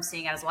mindset from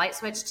seeing it as a light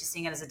switch to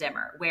seeing it as a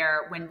dimmer,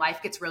 where when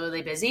life gets really,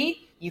 really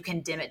busy, you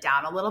can dim it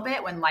down a little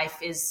bit. When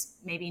life is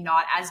maybe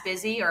not as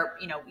busy, or,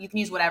 you can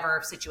use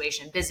whatever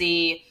situation,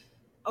 busy,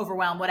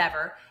 overwhelmed,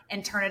 whatever,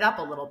 and turn it up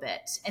a little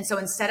bit. And so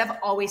instead of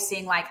always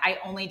seeing like, I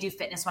only do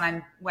fitness when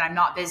I'm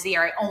not busy,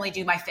 or I only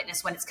do my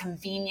fitness when it's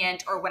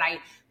convenient, or when I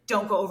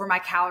don't go over my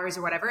calories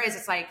or whatever it is,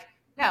 it's like,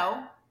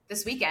 no,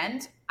 this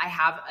weekend I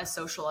have a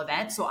social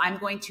event, so I'm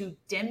going to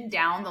dim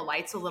down the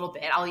lights a little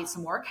bit. I'll eat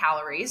some more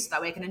calories, so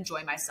that way I can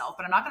enjoy myself,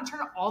 but I'm not going to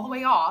turn it all the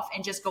way off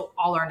and just go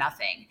all or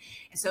nothing.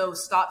 And so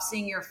stop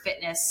seeing your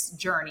fitness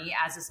journey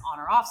as this on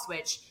or off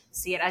switch.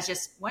 See it as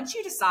just, once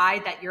you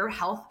decide that your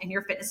health and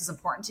your fitness is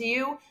important to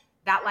you,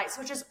 that light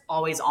switch is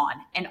always on.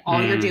 And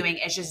all you're doing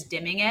is just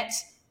dimming it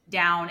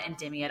down and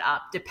dimming it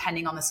up,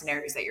 depending on the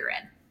scenarios that you're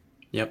in.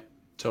 Yep.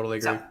 Totally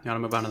agree. You want to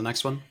move on to the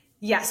next one?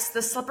 Yes,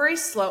 the slippery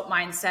slope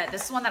mindset.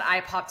 This is one that I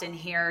popped in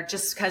here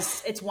just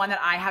because it's one that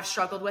I have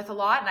struggled with a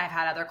lot, and I've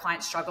had other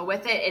clients struggle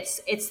with it.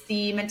 It's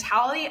the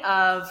mentality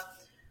of,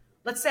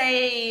 let's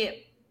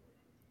say,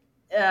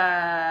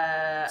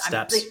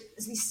 steps.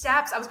 These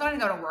steps. I was going to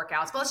go to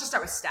workouts, but let's just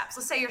start with steps.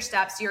 Let's say your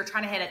steps, you're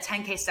trying to hit a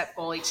 10K step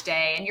goal each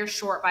day, and you're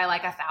short by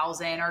like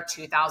 1,000 or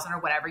 2,000 or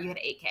whatever. You hit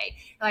 8K.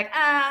 You're like,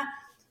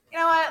 you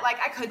know what? Like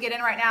I could get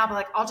in right now, but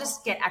like I'll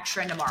just get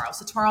extra in tomorrow.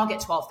 So tomorrow I'll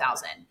get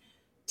 12,000.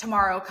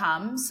 Tomorrow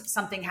comes,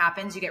 something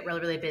happens, you get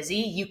really, really busy.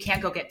 You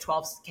can't go get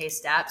 12K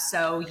steps.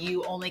 So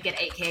you only get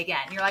 8K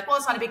again. You're like, well,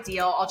 it's not a big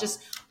deal. I'll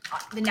just,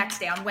 the next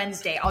day on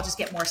Wednesday, I'll just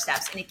get more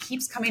steps. And it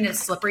keeps coming to a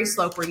slippery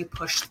slope where you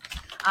push.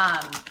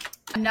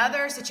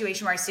 Another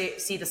situation where I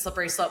see the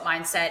slippery slope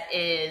mindset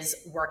is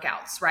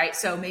workouts, right?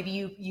 So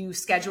maybe you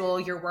schedule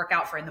your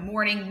workout for in the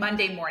morning,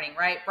 Monday morning,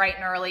 right? Bright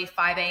and early,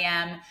 5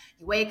 a.m.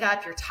 You wake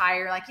up, you're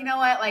tired. Like, you know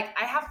what? Like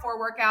I have 4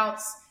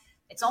 workouts.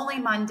 It's only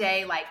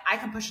Monday. Like I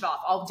can push it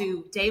off. I'll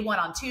do day 1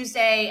 on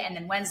Tuesday, and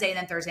then Wednesday, and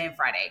then Thursday and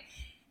Friday.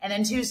 And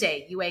then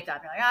Tuesday you wake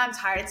up, you're like, I'm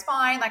tired. It's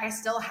fine. Like I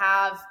still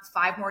have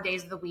 5 more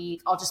days of the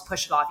week. I'll just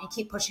push it off. You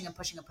keep pushing and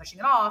pushing and pushing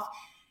it off.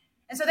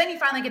 And so then you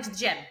finally get to the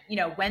gym,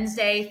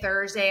 Wednesday,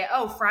 Thursday,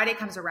 Friday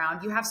comes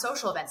around, you have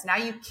social events. Now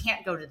you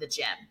can't go to the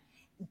gym,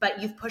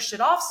 but you've pushed it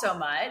off so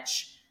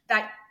much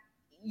that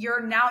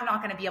you're now not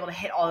going to be able to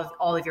hit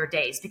all of your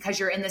days, because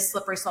you're in this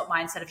slippery slope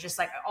mindset of just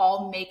like,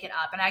 I'll make it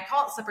up. And I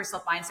call it slippery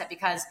slope mindset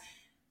because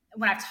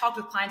when I've talked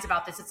with clients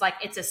about this, it's like,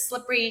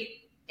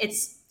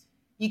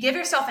 you give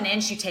yourself an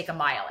inch, you take a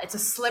mile. It's a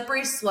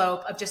slippery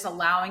slope of just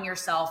allowing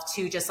yourself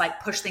to just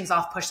like push things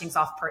off.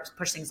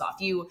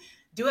 You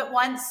do it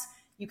once,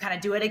 you kind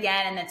of do it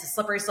again, and it's a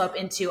slippery slope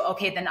into,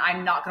 okay, then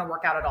I'm not going to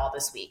work out at all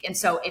this week. And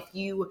so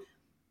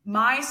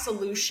my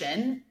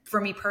solution for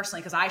me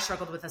personally, because I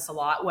struggled with this a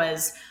lot,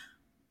 was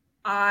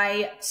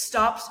I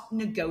stopped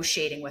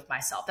negotiating with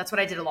myself. That's what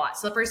I did a lot.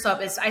 Slippery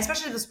slope is, I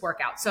especially this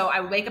workout. So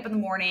I would wake up in the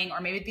morning,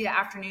 or maybe it'd be the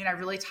afternoon. I'm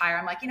really tired.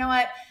 I'm like, you know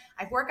what?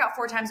 I work out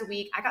 4 times a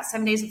week. I got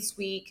 7 days this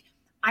week.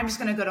 I'm just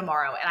going to go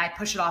tomorrow. And I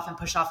push it off and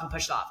push it off and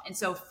push it off. And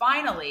so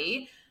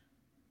finally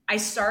I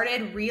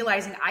started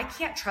realizing I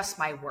can't trust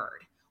my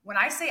word. When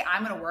I say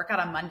I'm going to work out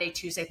on Monday,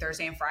 Tuesday,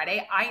 Thursday, and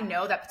Friday, I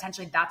know that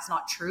potentially that's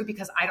not true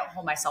because I don't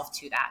hold myself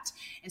to that.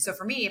 And so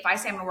for me, if I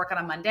say I'm going to work out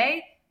on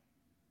Monday,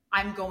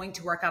 I'm going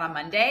to work out on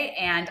Monday,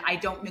 and I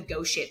don't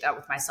negotiate that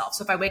with myself.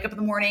 So if I wake up in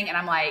the morning and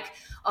I'm like,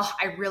 oh,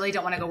 I really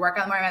don't want to go work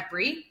out in the morning, I'm like,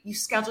 Bree, you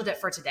scheduled it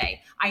for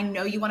today. I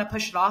know you want to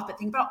push it off, but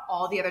think about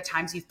all the other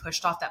times you've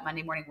pushed off that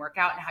Monday morning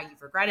workout and how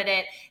you've regretted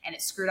it and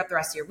it screwed up the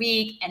rest of your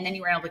week. And then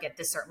you were able to get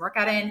this certain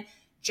workout in.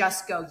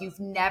 Just go. You've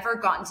never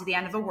gotten to the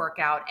end of a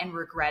workout and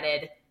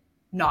regretted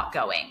not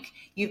going.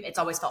 It's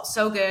always felt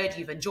so good.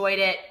 You've enjoyed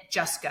it.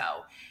 Just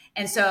go.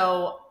 And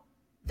so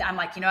I'm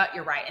like, you know what,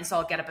 you're right. And so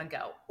I'll get up and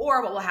go.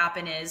 Or what will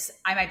happen is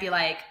I might be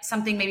like,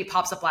 something maybe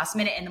pops up last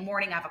minute in the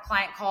morning. I have a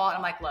client call and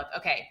I'm like, look,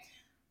 okay,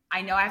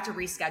 I know I have to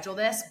reschedule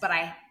this, but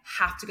I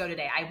have to go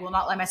today. I will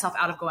not let myself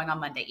out of going on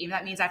Monday. Even if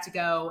that means I have to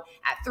go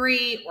at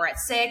 3 or at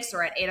 6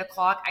 or at 8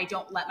 o'clock. I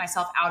don't let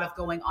myself out of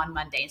going on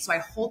Monday. And so I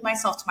hold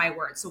myself to my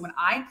word. So when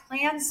I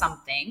plan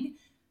something,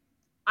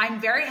 I'm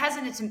very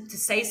hesitant to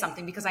say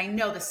something because I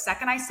know the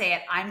second I say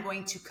it, I'm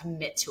going to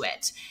commit to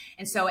it.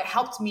 And so it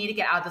helped me to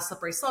get out of the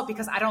slippery slope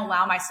because I don't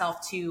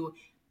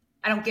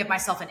give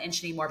myself an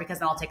inch anymore because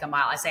then I'll take a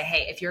mile. I say,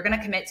 hey, if you're going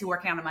to commit to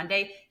working on a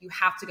Monday, you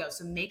have to go.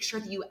 So make sure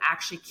that you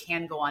actually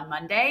can go on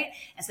Monday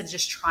instead of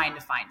just trying to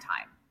find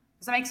time.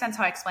 Does that make sense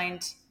how I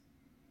explained?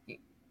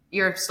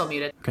 You're still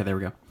muted. Okay, there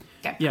we go.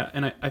 Okay. Yeah,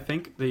 and I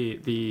think the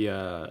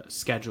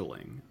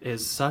scheduling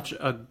is such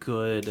a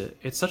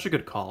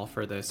good call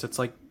for this. It's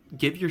like,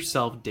 give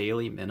yourself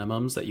daily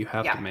minimums that you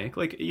have to make.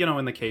 Like,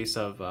 in the case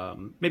of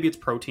maybe it's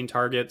protein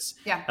targets.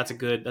 Yeah. That's a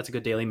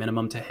good daily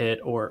minimum to hit,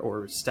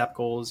 or step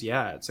goals.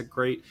 Yeah, it's a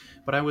great.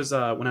 But I was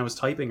when I was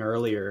typing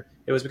earlier,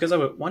 it was because I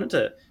wanted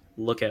to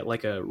look at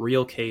like a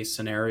real case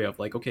scenario of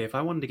like, okay, if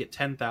I wanted to get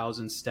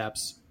 10,000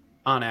 steps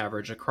on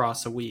average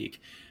across a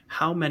week,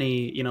 how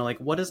many, like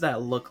what does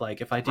that look like?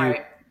 If I do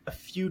a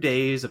few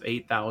days of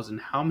 8,000,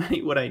 how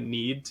many would I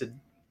need to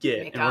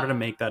get in order to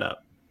make that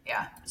up?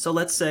 Yeah. So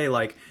let's say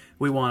like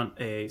we want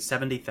a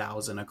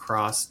 70,000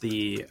 across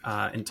the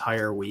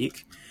entire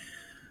week.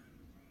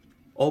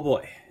 Oh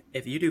boy,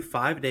 if you do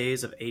 5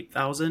 days of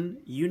 8,000,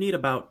 you need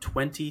about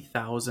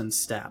 20,000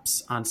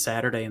 steps on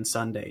Saturday and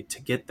Sunday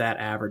to get that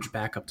average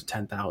back up to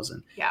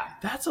 10,000. Yeah.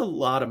 That's a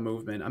lot of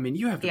movement. I mean,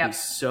 you have to be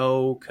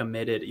so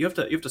committed. You have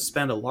to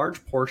spend a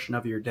large portion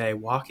of your day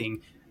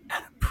walking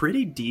at a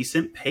pretty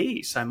decent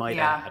pace, I might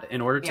add,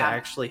 in order to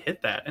actually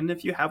hit that. And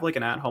if you have like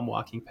an at-home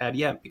walking pad,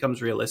 it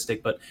becomes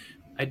realistic, but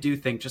I do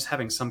think just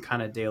having some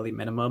kind of daily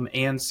minimum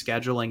and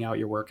scheduling out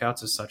your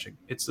workouts is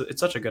it's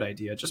such a good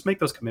idea. Just make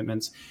those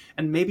commitments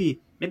and maybe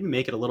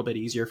make it a little bit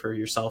easier for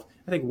yourself.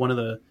 I think one of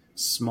the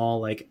small,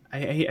 like, I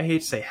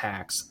hate to say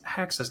hacks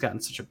has gotten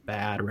such a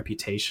bad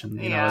reputation,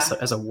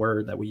 as a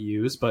word that we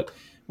use, but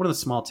one of the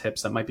small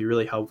tips that might be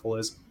really helpful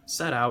is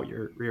set out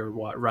your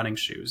running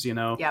shoes,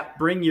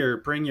 bring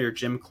your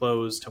gym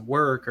clothes to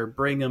work or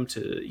bring them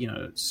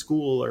to,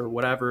 school or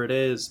whatever it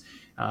is.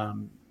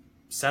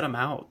 Set them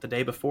out the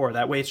day before.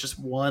 That way it's just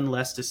one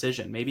less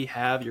decision. Maybe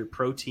have your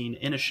protein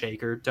in a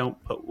shaker. Don't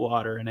put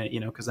water in it,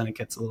 because then it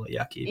gets a little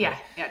yucky. Yeah,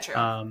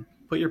 true.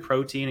 Put your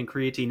protein and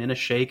creatine in a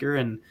shaker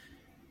and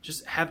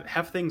just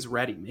have things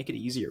ready. Make it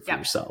easier for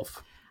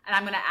yourself. And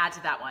I'm going to add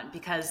to that one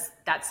because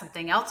that's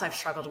something else I've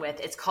struggled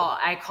with.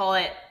 I call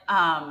it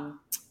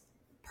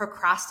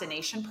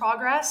procrastination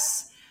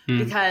progress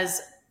because,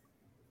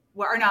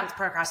 or not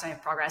procrastination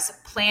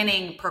progress,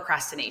 planning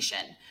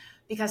procrastination.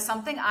 Because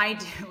something I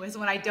do is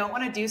when I don't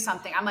want to do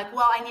something, I'm like,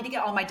 well, I need to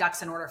get all my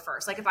ducks in order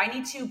first. Like if I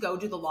need to go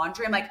do the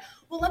laundry, I'm like,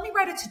 well, let me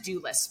write a to-do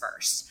list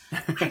first.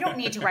 I don't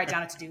need to write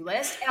down a to-do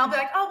list. And I'll be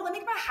like, oh, well, let me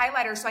get my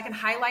highlighter so I can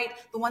highlight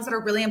the ones that are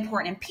really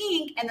important in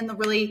pink and then the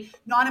really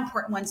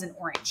non-important ones in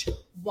orange.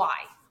 Why?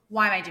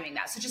 Why am I doing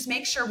that? So just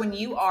make sure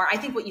I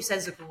think what you said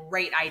is a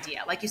great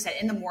idea. Like you said,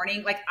 in the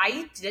morning, like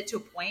I did it to a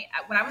point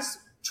when I was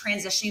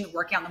transitioning to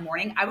working out in the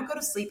morning, I would go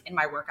to sleep in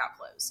my workout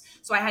clothes.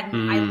 So I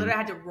literally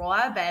had to roll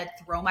out of bed,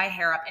 throw my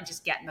hair up and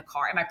just get in the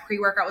car. And my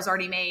pre-workout was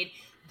already made.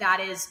 That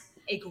is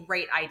a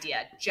great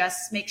idea.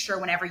 Just make sure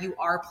whenever you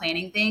are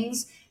planning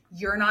things,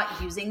 you're not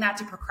using that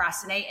to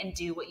procrastinate and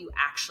do what you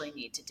actually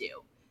need to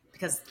do.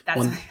 Because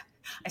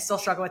I still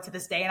struggle with to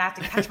this day and I have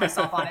to catch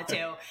myself on it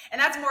too. And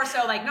that's more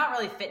so like not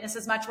really fitness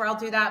as much where I'll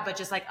do that, but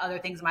just like other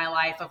things in my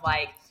life of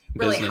like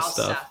really business house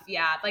stuff.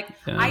 Yeah. Like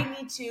I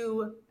need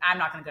to, I'm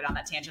not going to go down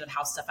that tangent of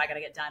house stuff I got to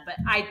get done, but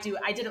I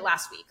did it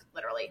last week,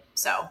 literally.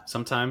 So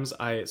sometimes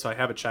I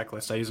have a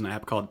checklist. I use an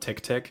app called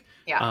TickTick.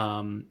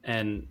 Yeah.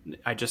 And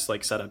I just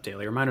like set up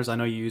daily reminders. I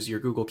know you use your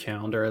Google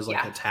Calendar as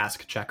like a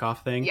task check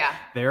off thing. Yeah.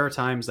 There are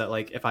times that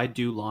like, if I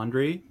do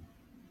laundry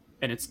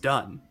and it's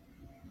done,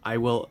 I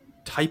will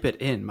type it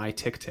in my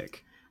TickTick.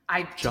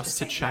 Just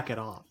to check it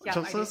off. Yeah,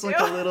 just as like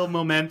a little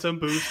momentum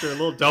booster, a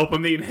little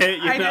dopamine hit,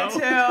 you know?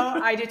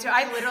 I do too.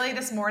 I literally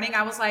this morning,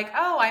 I was like,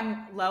 oh,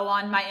 I'm low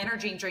on my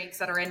energy drinks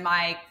that are in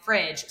my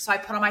fridge. So I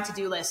put on my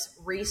to-do list,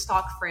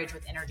 restock fridge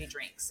with energy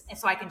drinks. And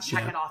so I can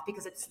check it off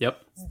because it's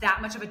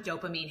that much of a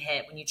dopamine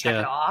hit when you check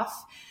it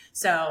off.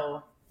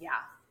 So yeah.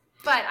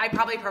 But I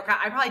probably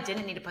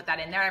didn't need to put that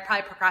in there. I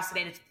probably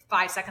procrastinated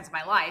 5 seconds of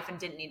my life and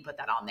didn't need to put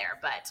that on there.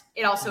 But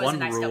it also is a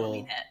nice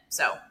dopamine hit.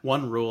 So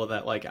one rule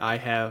that like I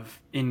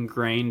have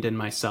ingrained in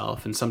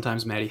myself, and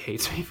sometimes Maddie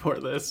hates me for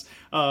this,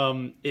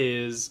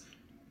 is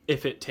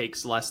if it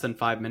takes less than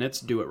 5 minutes,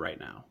 do it right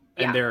now.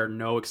 And there are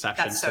no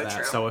exceptions to that.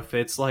 True. So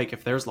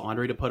if there's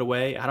laundry to put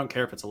away, I don't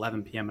care if it's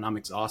 11 p.m. and I'm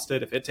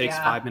exhausted. If it takes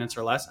 5 minutes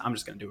or less, I'm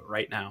just going to do it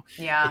right now.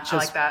 Yeah, I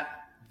like that.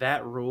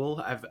 That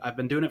rule, I've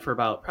been doing it for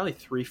about probably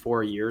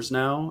 3-4 years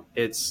now.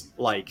 It's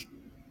like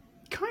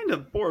kind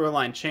of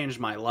borderline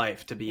changed my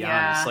life, to be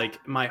honest.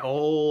 Like my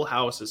whole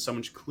house is so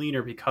much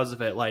cleaner because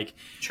of it. Like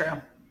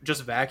true.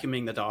 Just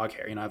vacuuming the dog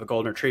hair. I have a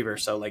golden retriever,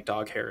 so like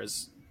dog hair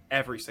is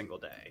every single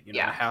day. You know,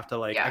 Yeah. I have to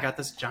like, I got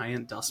this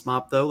giant dust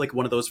mop though, like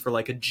one of those for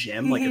like a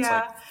gym, like it's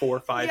like 4 or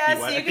 5 feet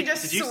wide. So you can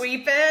just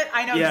sweep it.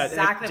 I know exactly what you're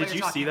talking about. Did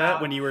you see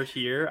that when you were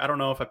here? I don't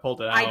know if I pulled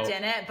it out. I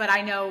didn't, but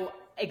I know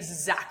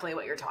exactly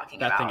what you're talking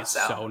about. That thing is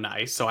so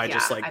nice. So I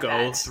just like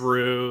go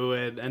through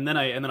and then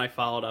I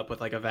followed up with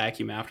like a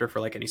vacuum after for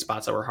like any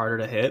spots that were harder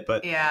to hit.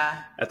 But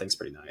that thing's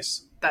pretty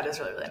nice. That is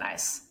really, really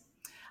nice.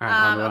 All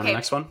right, on to the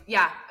next one.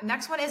 Yeah.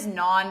 Next one is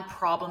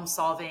non-problem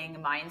solving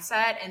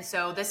mindset. And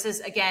so this is,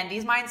 again,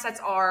 these mindsets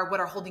are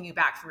what are holding you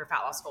back from your fat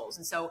loss goals.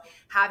 And so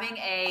having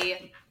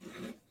a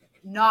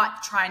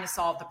not trying to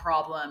solve the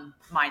problem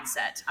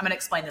mindset. I'm going to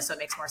explain this so it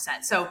makes more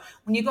sense. So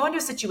when you go into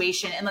a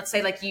situation and let's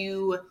say like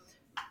you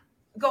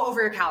go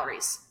over your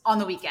calories on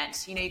the weekend,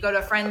 you know, you go to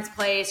a friend's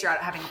place, you're out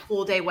having a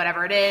pool day,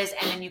 whatever it is.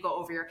 And then you go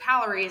over your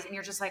calories and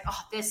you're just like,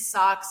 oh, this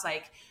sucks.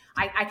 Like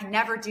I can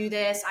never do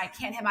this. I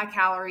can't hit my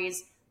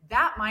calories.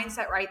 That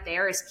mindset right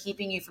there is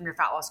keeping you from your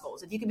fat loss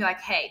goals. If you can be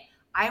like, hey,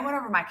 I went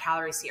over my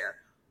calories here.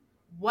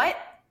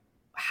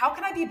 How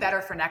can I be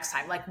better for next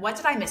time? Like, what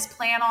did I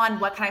misplan on?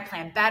 What can I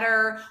plan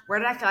better? Where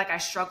did I feel like I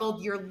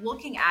struggled? You're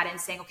looking at it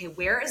and saying, okay,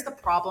 where is the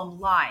problem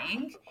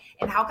lying?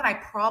 And how can I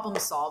problem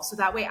solve so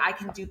that way I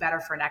can do better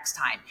for next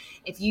time?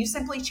 If you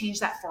simply change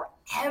that for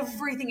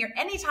everything,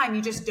 anytime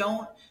you just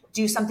don't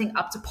do something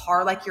up to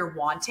par like you're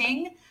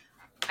wanting,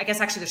 I guess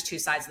actually there's two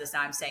sides of this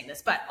now I'm saying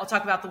this, but I'll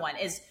talk about the one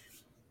is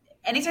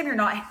anytime you're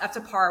not up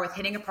to par with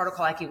hitting a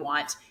protocol like you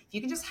want, if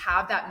you can just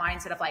have that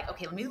mindset of like,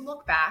 okay, let me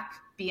look back,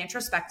 be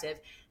introspective.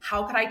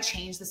 How could I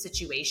change the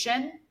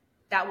situation?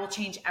 That will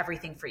change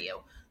everything for you.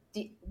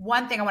 The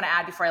one thing I want to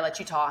add before I let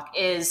you talk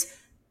is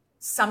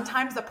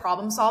sometimes the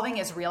problem solving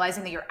is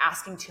realizing that you're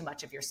asking too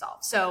much of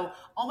yourself. So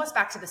almost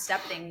back to the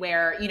step thing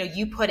where, you know,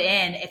 you put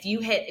in, if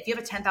you have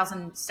a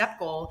 10,000 step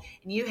goal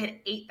and you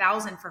hit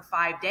 8,000 for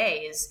 5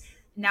 days,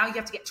 now you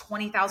have to get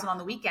 20,000 on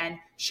the weekend.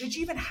 Should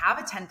you even have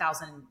a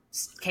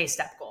 10,000K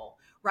step goal,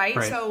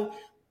 right? So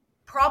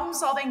problem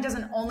solving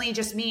doesn't only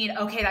just mean,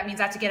 okay, that means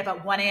I have to get up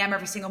at 1 a.m.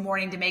 every single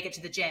morning to make it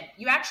to the gym.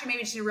 You actually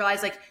maybe should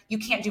realize like you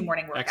can't do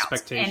morning workouts.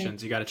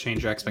 Expectations. You got to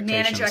change your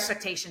expectations. Manage your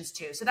expectations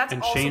too. So that's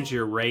also change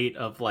your rate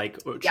of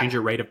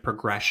your rate of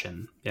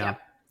progression. Yeah.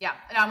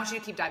 And I want you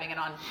to keep diving in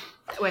on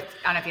with,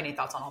 I don't know if you have any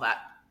thoughts on all that.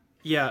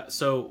 Yeah.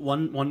 So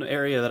one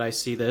area that I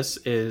see this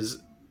is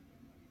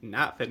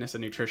not fitness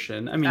and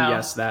nutrition. I mean,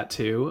 yes, that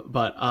too.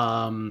 But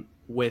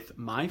with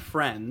my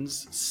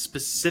friends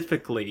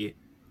specifically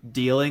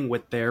dealing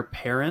with their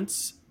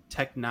parents'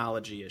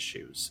 technology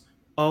issues.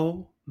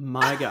 Oh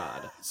my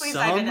God. Please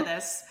dive into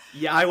this.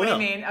 Yeah, I will. What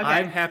do you mean? Okay.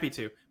 I'm happy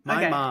to.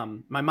 My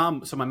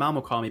mom, so my mom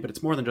will call me, but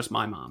it's more than just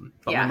my mom.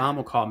 But my mom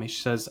will call me.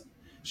 She says,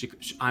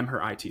 I'm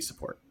her IT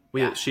support.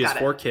 She has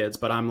 4 kids,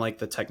 but I'm like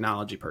the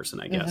technology person,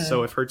 I guess. Mm-hmm.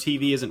 So if her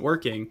TV isn't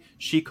working,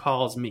 she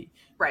calls me.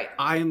 Right.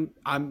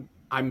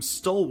 I'm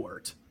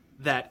stalwart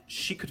that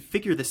she could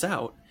figure this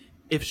out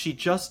if she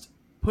just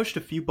pushed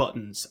a few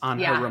buttons on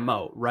her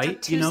remote,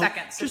 right? Took 2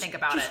 seconds to think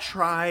about it. Just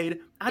tried.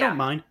 I don't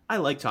mind. I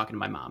like talking to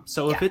my mom.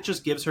 So if it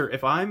just gives her,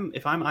 if I'm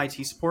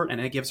IT support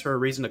and it gives her a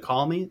reason to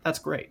call me, that's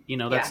great. You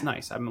know, that's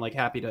nice. I'm like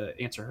happy to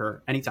answer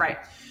her anytime.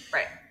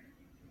 Right.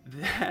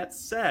 That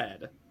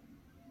said,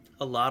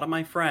 a lot of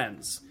my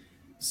friends,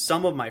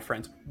 some of my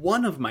friends,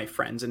 one of my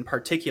friends in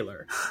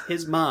particular,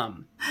 his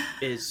mom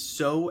is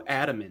so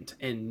adamant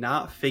in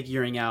not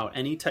figuring out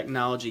any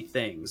technology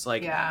things,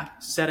 like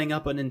setting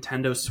up a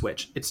Nintendo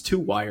Switch. It's 2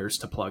 wires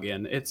to plug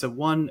in. It's a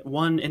one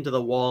into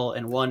the wall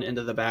and one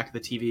into the back of the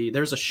TV.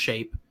 There's a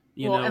shape,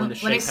 and the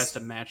shape has to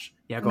match.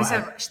 Yeah, go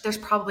ahead. There's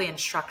probably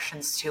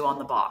instructions too on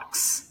the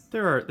box.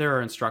 There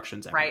are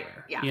instructions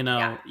everywhere.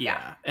 Right.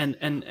 Yeah. And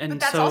but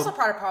that's also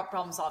part of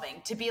problem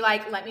solving, to be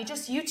like, let me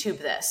just YouTube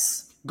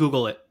this.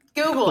 Google it.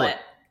 Google it.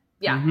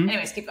 Yeah. Mm-hmm.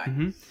 Anyways, keep going.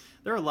 Mm-hmm.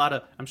 There are a lot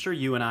of, I'm sure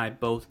you and I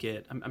both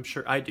get, I'm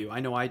sure I do. I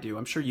know I do.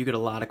 I'm sure you get a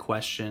lot of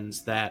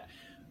questions that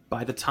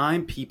by the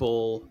time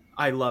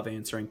I love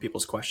answering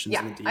people's questions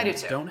in the DMs. I do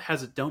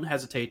too. Don't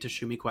hesitate to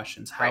shoot me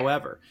questions. Right.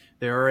 However,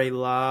 there are a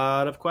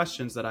lot of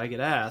questions that I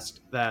get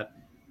asked that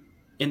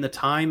in the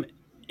time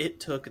it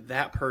took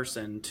that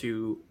person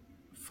to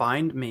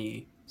find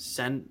me,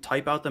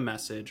 type out the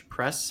message,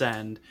 press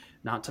send,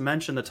 not to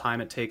mention the time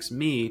it takes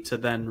me to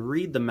then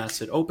read the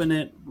message, open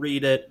it,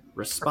 read it,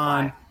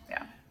 respond. Reply.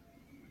 Yeah.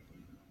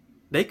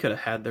 They could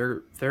have had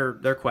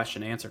their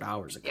question answered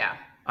hours ago. Yeah.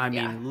 I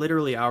mean,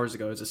 literally hours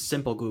ago. It's a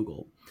simple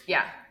Google.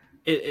 Yeah.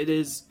 It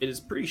is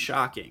pretty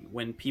shocking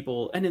when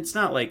people, and it's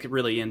not like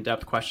really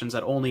in-depth questions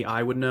that only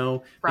I would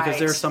know, because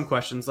there are some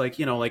questions like,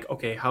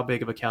 okay, how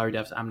big of a calorie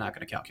deficit? I'm not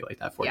going to calculate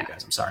that for you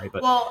guys. I'm sorry,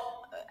 but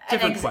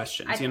different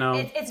questions,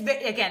 It's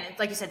again,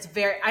 like you said, it's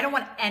very, I don't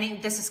want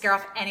this to scare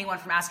off anyone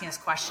from asking us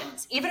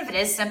questions. Even if it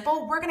is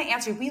simple, we're going to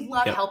answer. We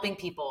love helping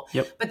people,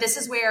 but this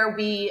is where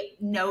we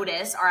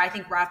notice, or I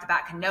think right off the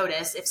bat can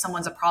notice if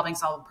someone's a problem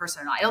solving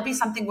person or not. It'll be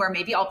something where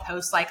maybe I'll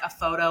post like a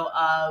photo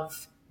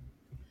of,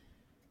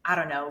 I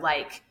don't know,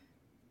 like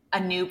a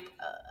new,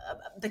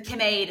 the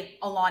Kimade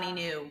Alani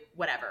Nu,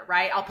 whatever,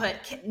 right? I'll put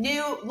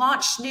new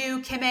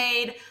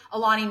Kimade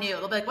Alani Nu.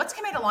 They'll be like, what's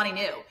Kimade Alani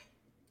Nu?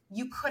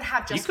 you could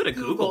have just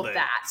Googled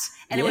that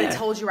and it would have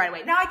told you right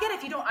away. Now I get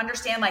if you don't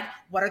understand, like,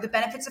 what are the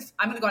benefits of,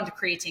 I'm going to go into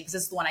creatine because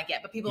this is the one I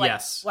get, but people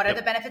like, what are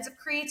the benefits of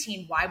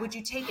creatine? Why would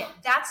you take it?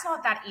 That's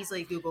not that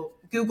easily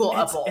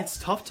Googleable. It's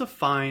tough to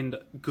find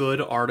good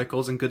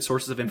articles and good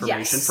sources of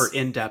information for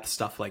in-depth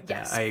stuff like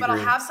that. I agree. But I'll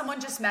have someone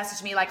just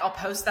message me, like, I'll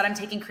post that I'm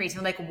taking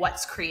creatine, like,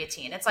 what's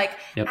creatine? It's like,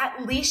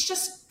 at least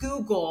just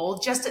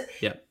Google,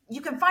 you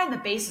can find the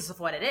basis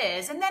of what it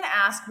is and then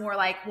ask more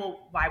like,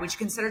 well, why would you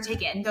consider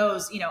taking it? And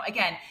those,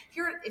 again,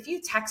 if you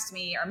text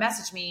me or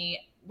message me,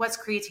 what's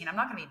creatine? I'm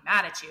not going to be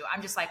mad at you.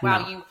 I'm just like,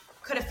 wow, you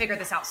could have figured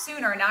this out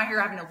sooner. Now you're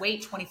having to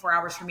wait 24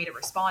 hours for me to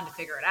respond to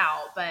figure it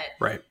out.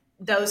 But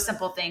those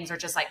simple things are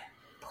just like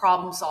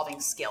problem solving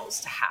skills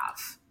to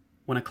have.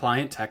 When a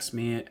client texts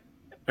me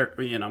or,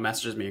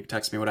 messages me,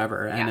 texts me,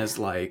 whatever, and is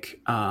like,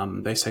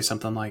 they say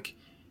something like,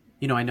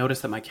 I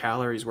noticed that my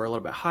calories were a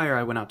little bit higher.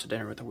 I went out to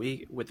dinner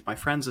with my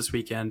friends this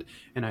weekend,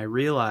 and I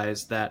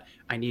realized that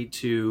I need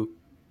to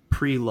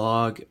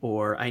pre-log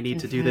or I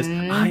need to do this.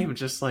 I am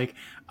just like,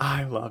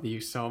 I love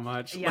you so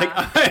much.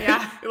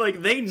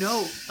 Like they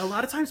know. A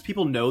lot of times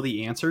people know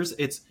the answers.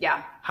 It's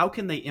how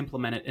can they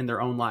implement it in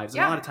their own lives?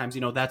 And a lot of times,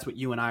 that's what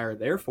you and I are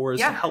there for, is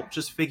to help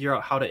just figure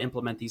out how to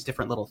implement these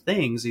different little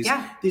things,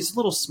 these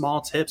little small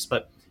tips.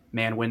 But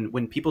man,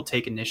 when people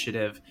take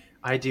initiative,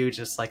 I do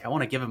just like, I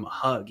want to give him a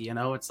hug,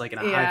 it's like a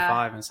high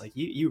five. And it's like,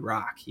 you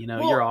rock,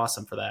 you're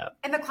awesome for that.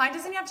 And the client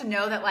doesn't have to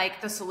know that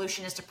like the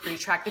solution is to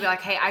pre-track. They'll be like,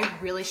 hey, I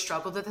really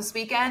struggled with this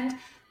weekend.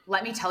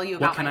 Let me tell you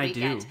about my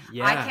weekend.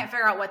 I can't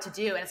figure out what to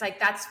do. And it's like,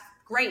 that's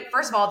great.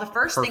 First of all, the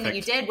first thing that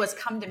you did was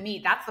come to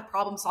me. That's the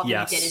problem solving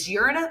you did, is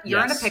you're in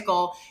a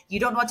pickle. You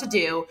don't know what to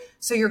do.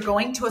 So you're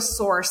going to a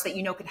source that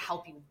can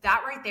help you.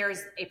 That right there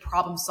is a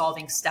problem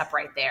solving step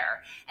right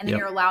there. And then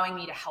you're allowing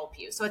me to help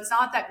you. So it's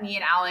not that me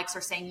and Alex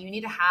are saying you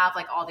need to have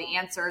like all the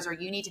answers, or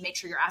you need to make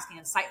sure you're asking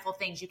insightful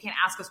things. You can't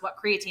ask us what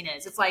creatine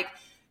is. It's like,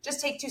 just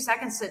take 2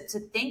 seconds to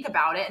think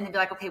about it and then be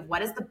like, okay,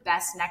 what is the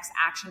best next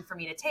action for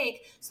me to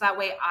take? So that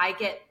way I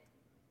get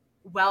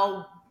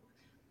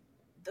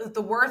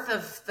the worth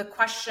of the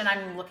question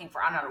I'm looking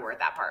for. I don't know how to word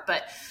that part,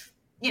 but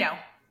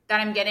that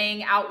I'm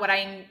getting out what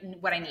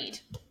I need.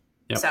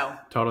 Yep. So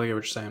totally get what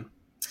you're saying.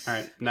 All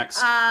right,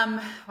 next.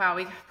 Wow,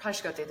 we probably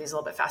should go through these a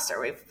little bit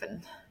faster.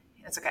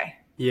 It's okay.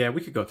 Yeah,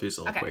 we could go through these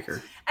a little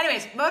quicker.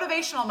 Anyways,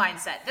 motivational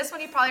mindset. This one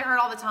you've probably heard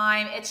all the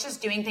time. It's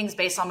just doing things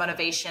based on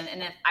motivation.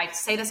 And I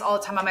say this all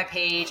the time on my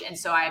page. And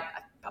so I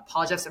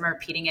apologize if I'm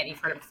repeating it. You've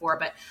heard it before,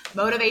 but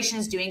motivation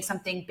is doing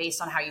something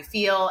based on how you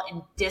feel,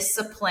 and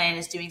discipline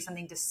is doing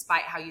something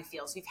despite how you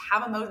feel. So if you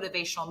have a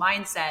motivational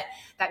mindset,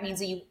 that means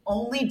that you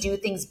only do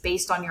things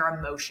based on your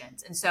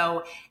emotions. And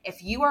so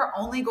if you are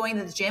only going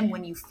to the gym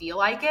when you feel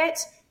like it,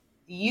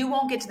 you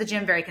won't get to the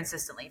gym very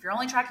consistently. If you're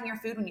only tracking your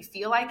food when you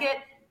feel like it,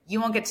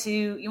 you won't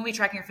be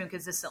tracking your food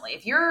consistently.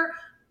 If you're,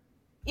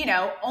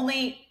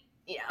 only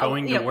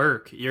going to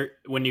work,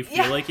 when you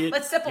feel like it,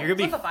 you're gonna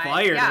be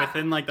fired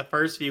within like the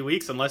first few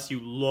weeks, unless you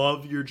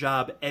love your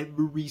job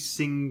every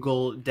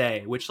single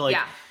day, which I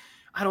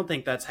don't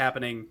think that's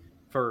happening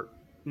for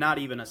not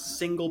even a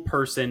single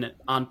person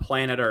on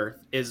planet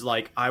Earth is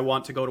like, I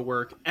want to go to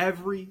work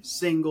every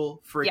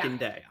single freaking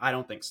day. I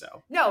don't think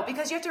so. No,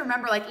 because you have to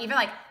remember, like, even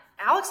like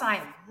Alex and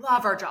I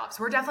love our jobs.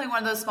 We're definitely one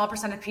of those small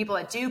percent of people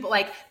that do, but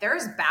like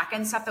there's back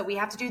end stuff that we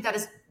have to do that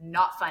is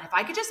not fun. If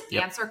I could just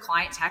answer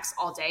client texts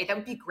all day, that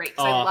would be great,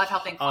 because I love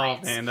helping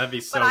clients. Oh man, that'd be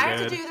so good. But I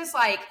have to do this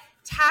like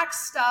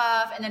tax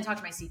stuff and then talk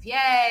to my CPA,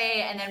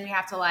 and then we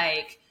have to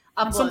like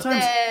upload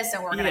this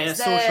and organize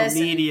this.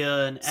 Social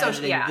media and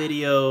editing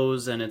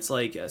videos, and it's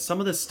like some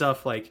of this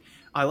stuff, like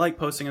I like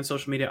posting on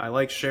social media, I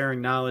like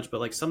sharing knowledge, but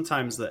like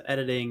sometimes the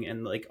editing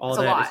and like all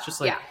that, it's just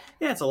like,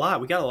 it's a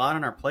lot. We got a lot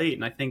on our plate.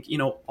 And I think,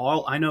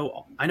 I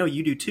know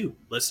you do too,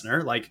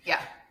 listener. Like,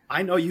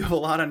 I know you have a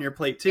lot on your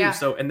plate too. Yeah.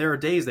 So, and there are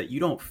days that you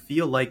don't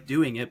feel like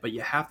doing it, but you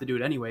have to do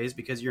it anyways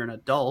because you're an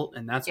adult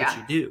and that's what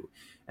you do.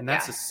 And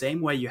that's the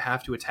same way you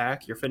have to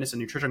attack your fitness and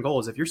nutrition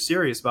goals. If you're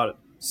serious about it,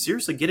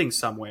 seriously getting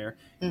somewhere,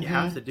 you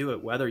have to do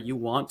it whether you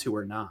want to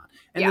or not.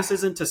 And this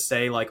isn't to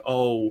say like,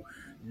 oh,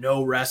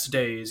 no rest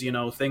days,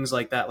 things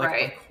like that.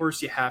 Like, of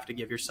course you have to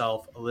give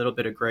yourself a little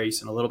bit of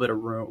grace and a little bit of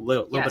room,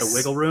 little bit of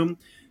wiggle room,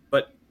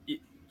 but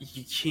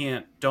you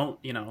can't,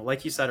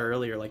 like you said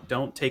earlier, like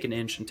don't take an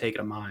inch and take it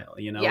a mile,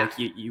 like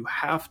you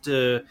have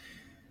to,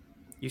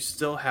 you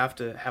still have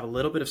to have a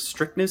little bit of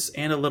strictness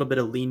and a little bit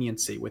of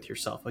leniency with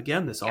yourself.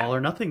 Again, this all or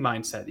nothing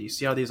mindset. You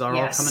see how these are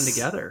all coming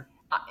together.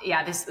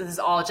 This is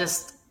all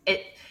just,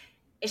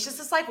 it's just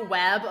this like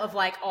web of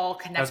like all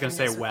connectedness. I was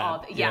going to say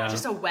web.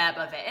 Just a web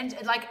of it. And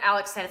like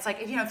Alex said, it's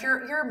like, if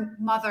your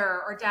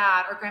mother or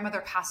dad or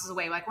grandmother passes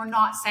away, like we're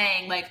not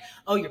saying like,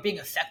 oh, you're being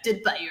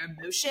affected by your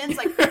emotions.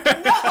 Like,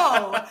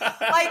 no,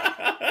 like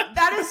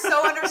that is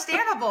so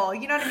understandable.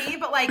 You know what I mean?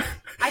 But like,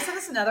 I said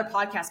this in another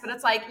podcast, but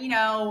it's like, you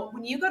know,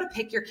 when you go to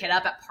pick your kid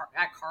up at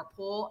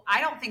carpool,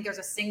 I don't think there's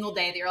a single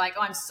day that you're like,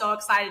 oh, I'm so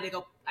excited to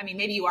go. I mean,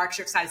 maybe you are because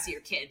you're excited to see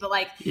your kid, but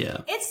like,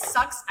 it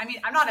sucks. I mean,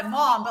 I'm not a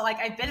mom, but like,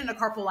 I've been in a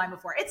carpool line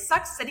before. It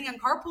sucks sitting in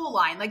carpool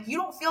line. Like, you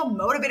don't feel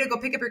motivated to go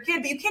pick up your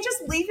kid, but you can't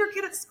just leave your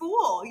kid at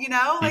school, you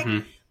know? Like,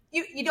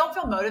 you don't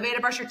feel motivated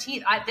to brush your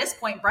teeth. At this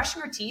point,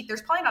 brushing your teeth,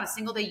 there's probably not a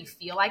single day you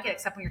feel like it,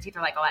 except when your teeth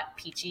are like all that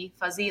peachy,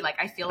 fuzzy. Like,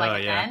 I feel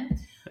like it then.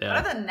 But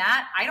other than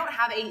that, I don't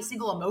have a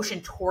single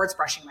emotion towards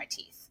brushing my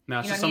teeth. No,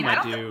 it's just something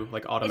I do,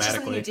 like, automatically. It's just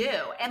something you do.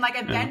 And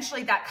like,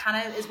 eventually that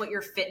kind of is what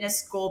your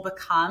fitness goal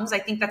becomes. I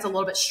think that's a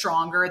little bit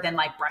stronger than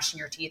like brushing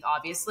your teeth,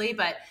 obviously.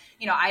 But,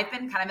 you know, I've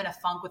been kind of in a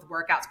funk with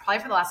workouts probably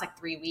for the last like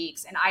 3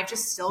 weeks. And I've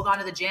just still gone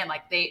to the gym.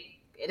 Like, they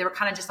were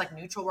kind of just like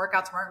neutral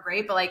workouts, weren't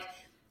great, but like,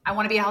 I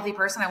want to be a healthy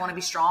person. I want to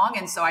be strong.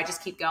 And so I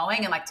just keep going.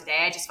 And like today,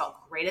 I just felt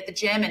great at the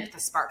gym and the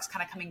spark's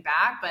kind of coming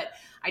back, but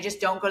I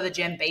just don't go to the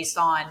gym based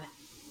on,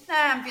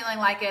 I'm feeling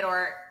like it,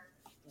 or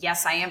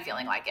yes, I am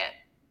feeling like it.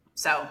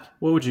 So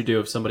what would you do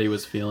if somebody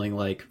was feeling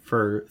like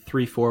for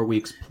 3-4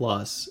 weeks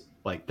plus,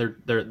 like their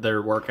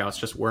workouts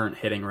just weren't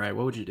hitting right?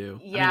 What would you do?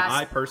 Yes. I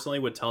mean, I personally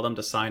would tell them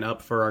to sign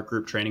up for our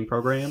group training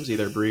programs,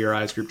 either Bree or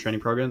I's group training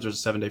programs.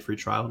 There's a 7-day free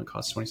trial and it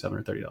costs $27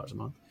 or $30 a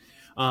month.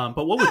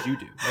 But what would you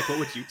do? Like, what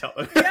would you tell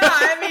them? Yeah,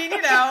 I mean,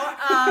 you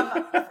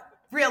know,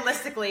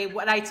 realistically,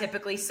 what I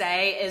typically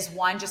say is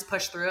one, just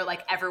push through it.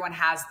 Like, everyone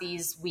has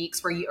these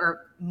weeks where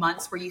or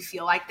months where you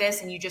feel like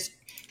this, and you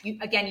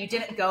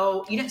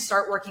didn't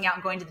start working out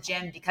and going to the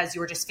gym because you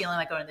were just feeling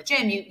like going to the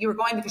gym. You were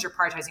going because you're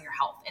prioritizing your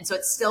health. And so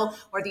it's still,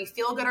 whether you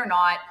feel good or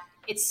not,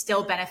 it's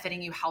still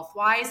benefiting you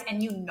health-wise,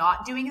 and you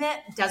not doing it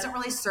doesn't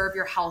really serve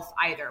your health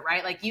either,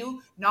 right? Like,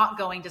 you not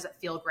going doesn't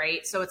feel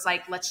great. So it's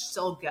like, let's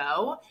still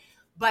go.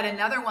 But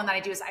another one that I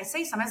do is I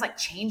say sometimes like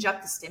change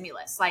up the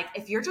stimulus. Like,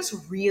 if you're just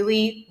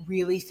really,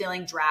 really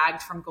feeling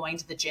dragged from going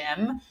to the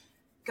gym,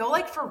 go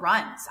like for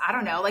runs. I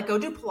don't know, like go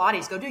do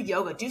Pilates, go do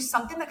yoga, do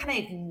something that kind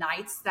of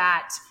ignites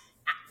that,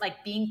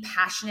 like being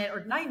passionate,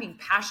 or not even being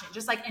passionate,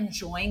 just like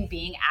enjoying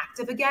being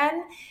active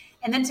again.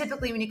 And then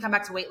typically when you come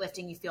back to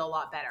weightlifting, you feel a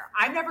lot better.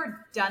 I've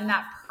never done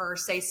that per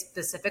se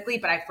specifically,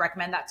 but I've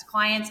recommended that to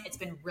clients. It's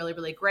been really,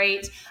 really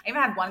great. I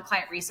even had one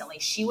client recently.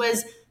 She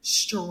was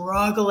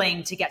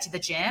struggling to get to the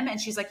gym.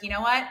 And she's like, you know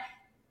what?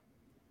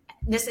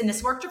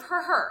 This worked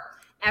for her.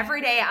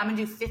 Every day I'm going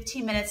to do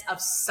 15 minutes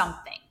of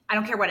something. I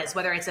don't care what it is,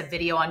 whether it's a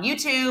video on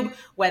YouTube,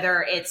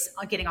 whether it's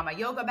getting on my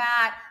yoga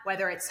mat,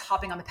 whether it's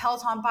hopping on the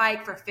Peloton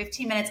bike for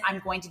 15 minutes, I'm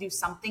going to do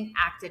something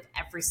active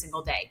every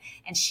single day.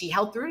 And she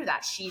held through to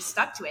that. She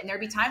stuck to it. And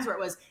there'd be times where it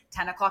was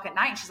 10 o'clock at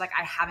night and she's like,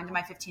 I haven't done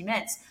my 15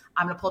 minutes.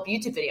 I'm going to pull up a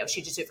YouTube video.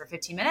 She'd just do it for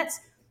 15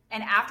 minutes.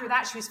 And after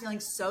that, she was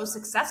feeling so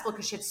successful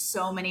because she had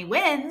so many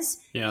wins.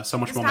 Yeah, so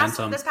much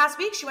momentum. This past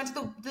week, she went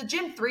to the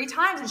gym 3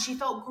 times and she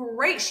felt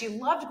great. She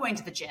loved going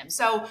to the gym.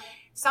 So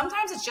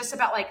sometimes it's just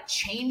about like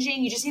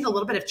changing. You just need a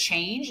little bit of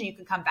change and you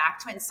can come back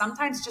to it. And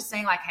sometimes it's just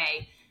saying like,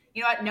 hey,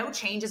 you know what? No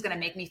change is going to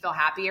make me feel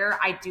happier.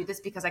 I do this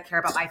because I care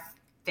about my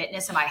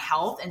fitness and my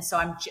health. And so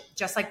I'm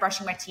just like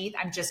brushing my teeth.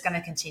 I'm just going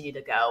to continue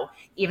to go,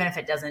 even if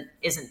it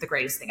isn't the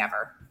greatest thing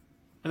ever.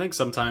 I think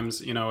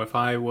sometimes, you know, if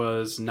I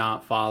was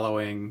not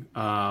following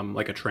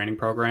like a training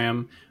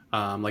program,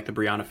 like the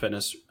Brianna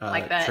Fitness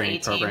like the training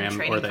program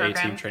training or the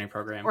program. A-Team training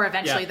program. Or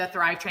eventually the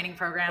Thrive training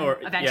program.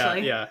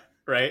 Eventually. Yeah,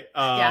 right.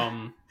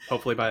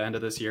 Hopefully by the end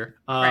of this year.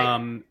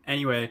 Right.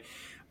 Anyway,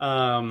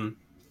 I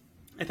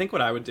think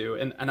what I would do,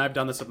 and I've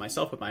done this with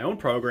myself with my own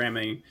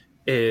programming,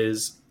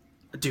 is,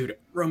 dude,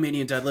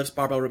 Romanian deadlifts,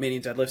 barbell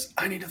Romanian deadlifts.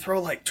 I need to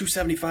throw like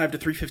 275 to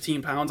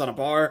 315 pounds on a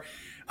bar.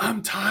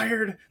 I'm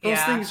tired.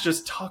 Those things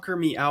just tucker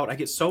me out. I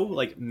get so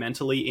like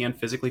mentally and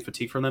physically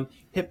fatigued from them.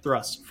 Hip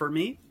thrusts, for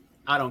me,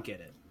 I don't get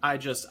it. I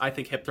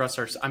think hip thrusts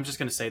are, I'm just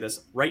going to say this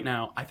right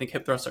now. I think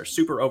hip thrusts are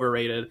super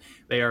overrated.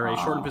 They are a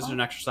shortened position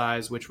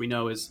exercise, which we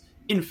know is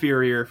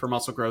inferior for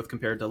muscle growth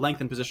compared to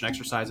lengthened position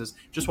exercises.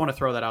 Just want to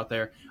throw that out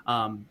there.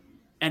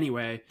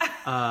 Anyway,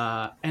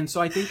 and so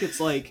I think it's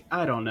like,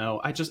 I don't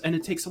know. And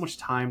it takes so much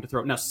time to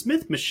throw. Now,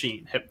 Smith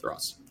machine hip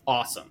thrusts,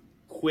 awesome.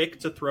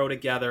 Quick to throw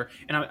together.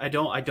 And I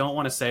don't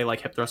want to say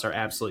like hip thrusts are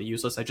absolutely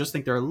useless. I just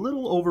think they're a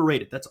little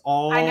overrated. That's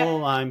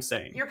all I'm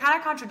saying. You're kind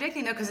of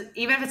contradicting though, because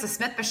even if it's a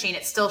Smith machine,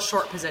 it's still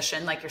short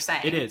position, like you're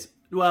saying. It is.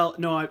 Well,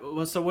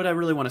 no, so what I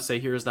really want to say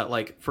here is that,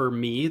 like, for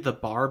me, the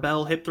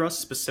barbell hip thrust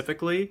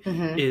specifically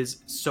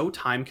is so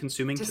time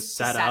consuming to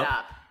set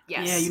up.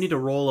 Yes. Yeah, you need to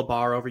roll a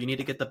bar over. You need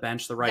to get the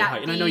bench the right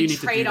height. And I know you need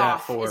to do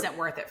that for... isn't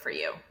worth it for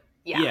you.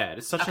 Yeah,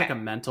 it's such like a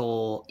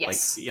mental,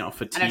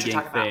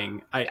 fatiguing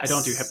thing. I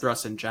don't do hip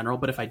thrusts in general,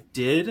 but if I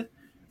did,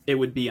 it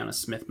would be on a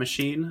Smith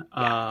machine.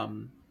 Yeah.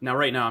 Now,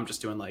 right now, I'm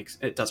just doing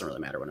it doesn't really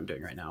matter what I'm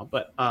doing right now.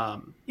 But,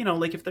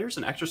 like if there's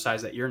an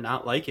exercise that you're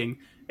not liking,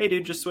 hey,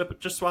 dude, just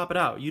swap it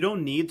out. You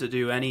don't need to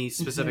do any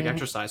specific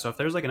exercise. So if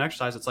there's like an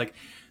exercise, it's like,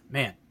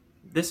 man,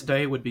 this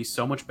day would be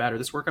so much better.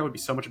 This workout would be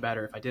so much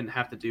better if I didn't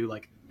have to do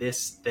like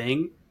this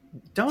thing.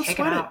 Don't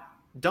sweat it.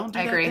 don't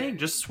do that thing.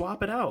 Just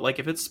swap it out. Like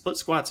if it's split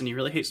squats and you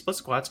really hate split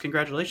squats,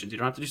 congratulations. You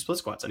don't have to do split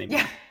squats anymore.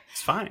 Yeah.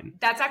 It's fine.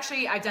 That's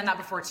actually, I've done that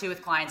before too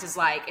with clients, is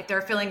like, if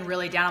they're feeling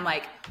really down, I'm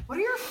like, what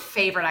are your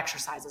favorite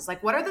exercises?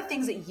 Like, what are the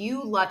things that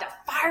you love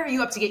that fire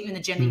you up to get you in the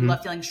gym that you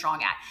love feeling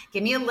strong at?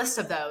 Give me a list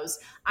of those.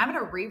 I'm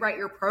going to rewrite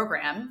your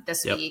program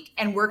this week,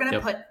 and we're going to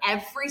put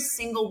every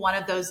single one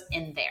of those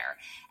in there.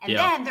 And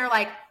then they're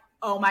like,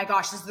 oh my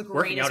gosh, this is the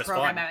greatest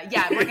program ever.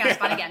 Yeah, working out is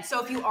fun again.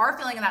 So if you are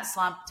feeling in that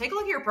slump, take a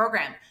look at your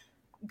program.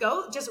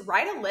 Go just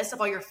write a list of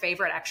all your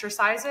favorite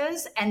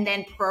exercises and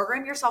then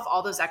program yourself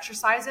all those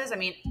exercises. I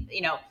mean,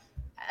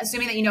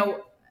 assuming that you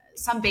know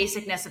some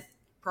basicness of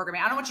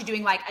programming. I don't want you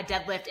doing like a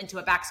deadlift into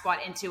a back squat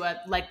into a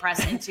leg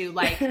press into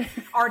like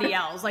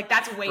RDLs. Like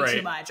that's way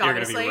too much,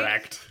 obviously. You're gonna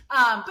be wrecked.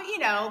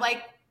 But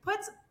like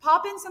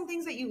pop in some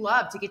things that you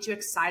love to get you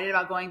excited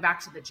about going back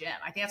to the gym.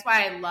 I think that's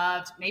why I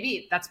loved,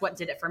 maybe that's what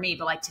did it for me.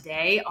 But like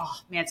today, oh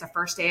man, it's the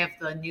first day of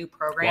the new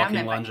program.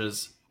 Walking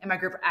lunges. In my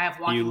group, I have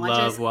walking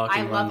lunges.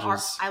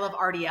 I love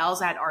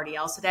RDLs. I had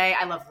RDLs today.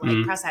 I love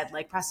leg press. I had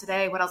leg press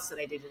today. What else did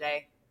I do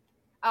today?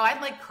 Oh, I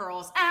had leg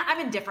curls. I'm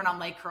indifferent on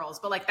leg curls,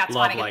 but like that's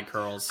love leg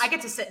curls. I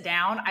get to sit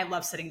down. I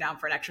love sitting down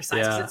for an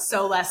exercise because it's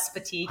so less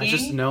fatiguing. I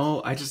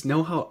just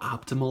know how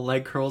optimal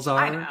leg curls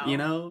are.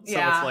 So it's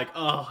like,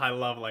 oh, I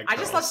love leg curls.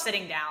 I just love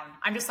sitting down.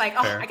 I'm just like,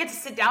 I get to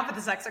sit down for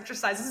this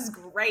exercise. This is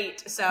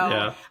great. So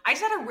I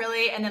just had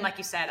and then like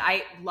you said,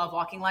 I love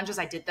walking lunges.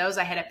 I did those.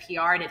 I had a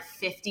PR. I did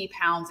 50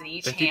 pounds in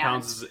each 50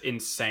 hand. 50 pounds is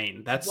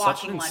insane. That's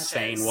such an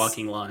insane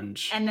walking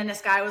lunge. And then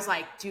this guy was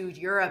like, dude,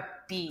 you're a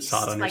beast.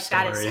 Like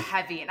that is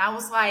heavy. And I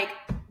was like,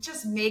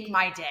 just make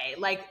my day.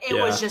 Like it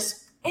was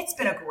just, it's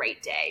been a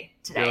great day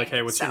today. You're like,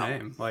 hey, what's your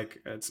name?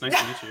 Like, it's nice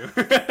to meet you.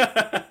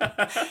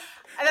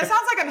 That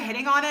sounds like I'm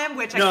hitting on him,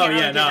 which I can't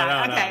really do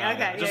that.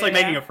 Okay. Just like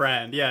making a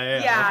friend. Yeah.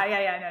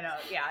 No.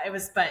 Yeah, it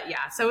was,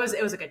 so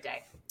it was a good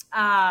day. We're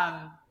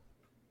on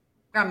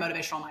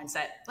motivational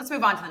mindset. Let's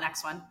move on to the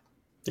next one.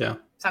 Yeah.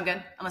 Sound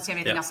good? Unless you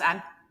have anything else to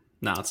add?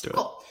 No, let's do it.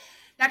 Cool.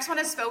 Next one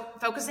is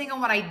focusing on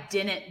what I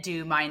didn't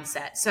do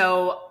mindset.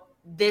 So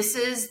this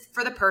is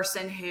for the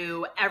person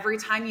who every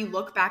time you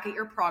look back at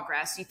your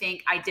progress, you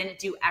think I didn't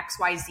do X,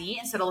 Y, Z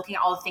instead of looking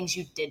at all the things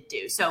you did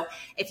do. So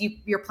if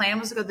your plan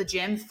was to go to the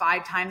gym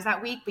 5 times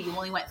that week, but you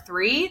only went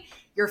 3,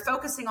 you're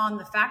focusing on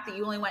the fact that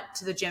you only went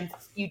to the gym.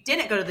 You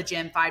didn't go to the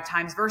gym 5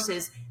 times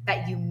versus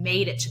that you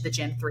made it to the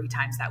gym 3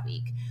 times that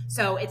week.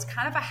 So it's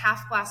kind of a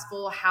half glass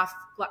full, glass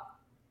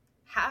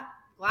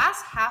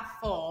half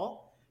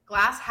full,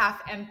 glass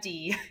half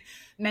empty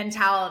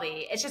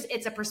mentality.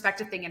 It's a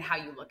perspective thing and how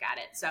you look at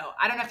it. So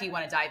I don't know if you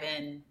want to dive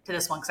in to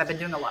this one because I've been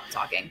doing a lot of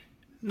talking.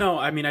 No,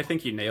 I mean, I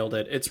think you nailed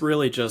it. It's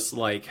really just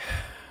like,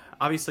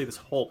 obviously this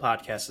whole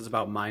podcast is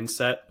about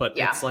mindset, but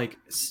it's like,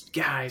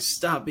 guys,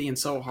 stop being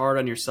so hard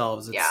on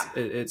yourselves.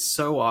 It's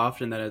so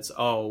often that it's,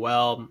 oh,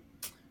 well,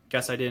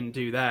 guess I didn't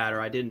do that,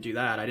 or I didn't do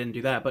that. I didn't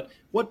do that. But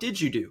what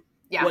did you do?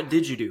 Yeah. What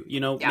did you do?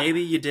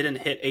 Maybe you didn't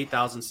hit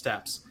 8,000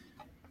 steps.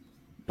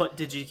 But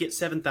did you get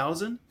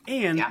 7,000?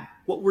 And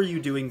what were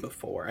you doing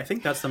before? I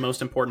think that's the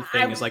most important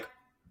thing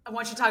I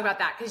want you to talk about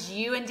that because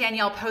you and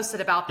Danielle posted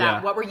about that.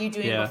 Yeah. What were you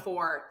doing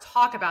before?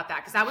 Talk about that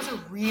because that was a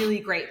really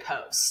great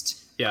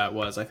post. Yeah, it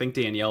was. I think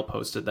Danielle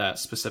posted that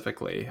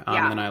specifically.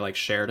 And I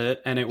shared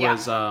it. And it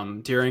was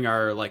during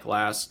our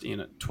last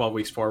 12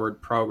 weeks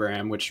forward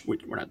program, which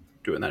we're not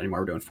doing that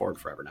anymore. We're doing forward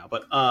forever now.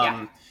 But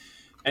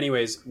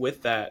anyways,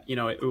 with that,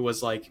 it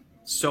was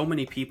so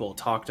many people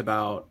talked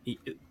about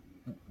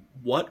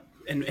what.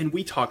 And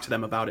we talked to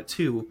them about it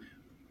too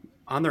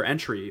on their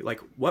entry.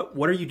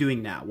 What are you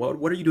doing now?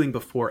 What are you doing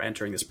before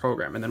entering this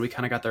program? And then we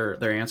kind of got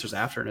their answers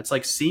after. And it's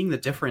seeing the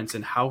difference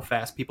in how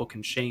fast people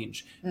can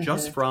change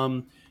just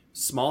from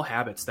small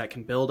habits that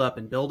can build up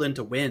and build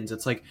into wins.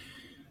 It's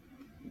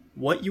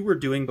what you were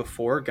doing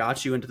before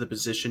got you into the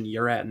position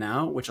you're at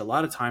now, which a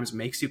lot of times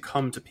makes you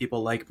come to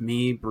people like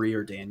me, Bree,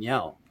 or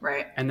Danielle.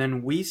 Right. And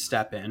then we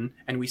step in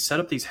and we set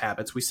up these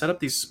habits. We set up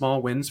these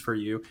small wins for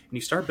you and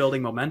you start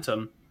building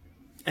momentum.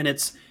 And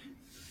it's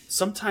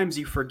sometimes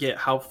you forget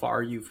how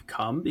far you've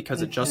come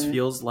because it just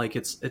feels like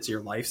it's your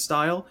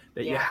lifestyle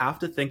that you have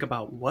to think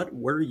about what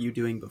were you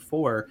doing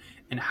before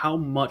and how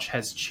much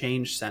has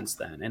changed since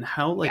then and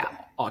how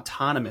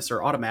autonomous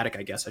or automatic,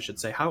 I guess I should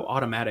say, how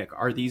automatic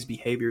are these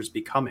behaviors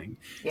becoming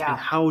and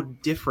how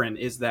different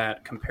is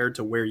that compared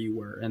to where you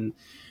were? And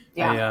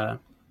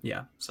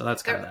so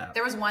that's kind of that.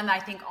 There was one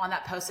that I think on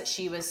that post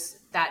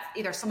that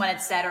either someone had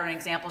said or an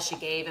example she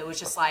gave. It was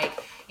just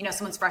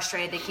someone's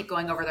frustrated. They keep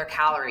going over their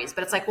calories,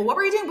 but it's well, what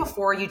were you doing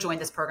before you joined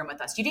this program with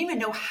us? You didn't even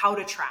know how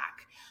to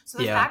track. So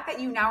the fact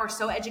that you now are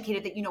so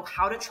educated that you know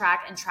how to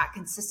track and track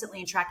consistently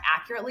and track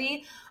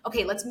accurately.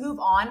 Okay, let's move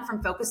on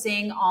from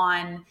focusing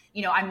on,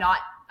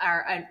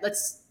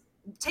 let's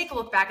take a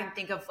look back and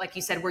think of, like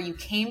you said, where you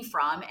came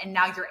from. And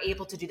now you're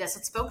able to do this.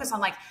 Let's focus on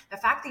the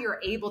fact that you're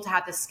able to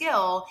have the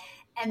skill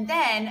And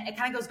then it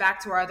kind of goes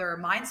back to our other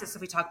mindsets. So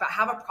we talk about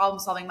have a problem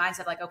solving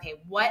mindset. Like,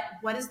 okay, what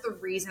is the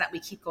reason that we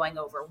keep going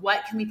over?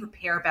 What can we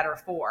prepare better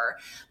for?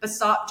 But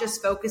stop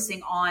just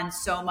focusing on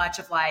so much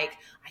of like,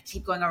 I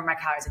keep going over my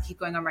calories. I keep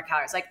going over my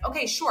calories. Like,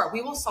 okay, sure,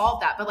 we will solve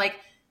that. But like,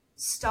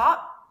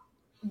 stop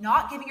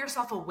not giving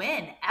yourself a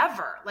win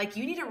ever. Like,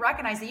 you need to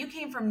recognize that you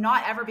came from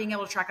not ever being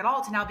able to track at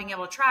all to now being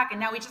able to track. And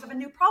now we just have a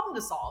new problem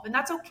to solve. And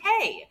that's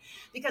okay.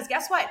 Because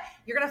guess what?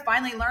 You're going to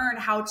finally learn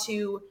how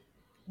to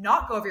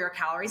not go over your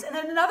calories. And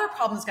then another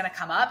problem is going to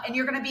come up and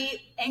you're going to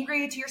be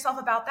angry to yourself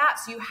about that.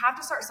 So you have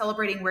to start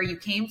celebrating where you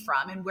came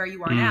from and where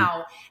you are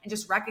now, and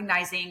just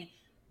recognizing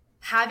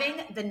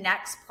having the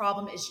next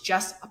problem is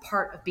just a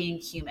part of being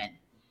human.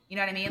 You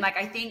know what I mean? Like,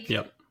 I think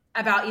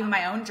about even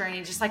my own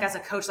journey, just like as a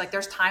coach, like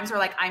there's times where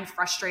like I'm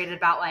frustrated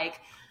about like,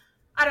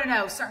 I don't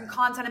know, certain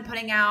content I'm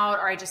putting out,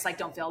 or I just like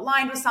don't feel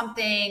aligned with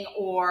something,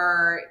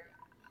 or,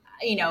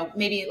 you know,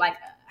 maybe like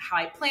how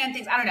I plan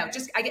things. I don't know.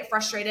 Just, I get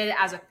frustrated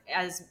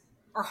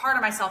or hard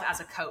on myself as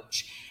a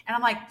coach. And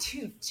I'm like,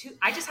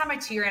 I just had my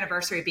 2-year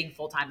anniversary of being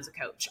full-time as a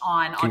coach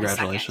on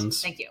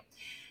Congratulations. the 2nd. Thank you.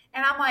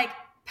 And I'm like,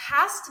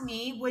 past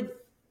me would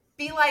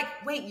be like,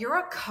 wait, you're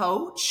a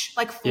coach,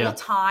 like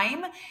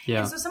full-time?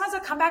 Yeah. And so sometimes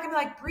I'll come back and be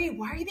like, Bree,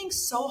 why are you being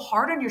so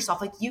hard on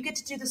yourself? Like, you get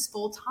to do this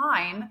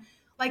full-time.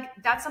 Like,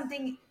 that's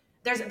something,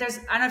 there's, I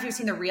don't know if you've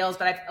seen the reels,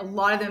 but a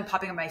lot of them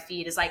popping on my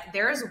feed is like,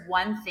 there is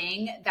one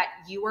thing that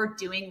you are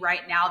doing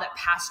right now that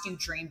past you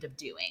dreamed of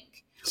doing.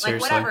 Seriously?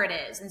 Like, whatever it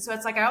is. And so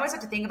it's like, I always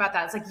have to think about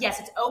that. It's like, yes,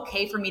 it's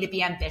okay for me to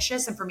be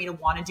ambitious and for me to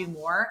want to do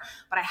more,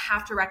 but I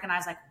have to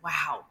recognize like,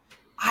 wow,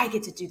 I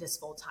get to do this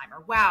full time,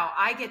 or wow,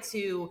 I get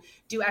to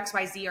do X,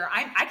 Y, Z, or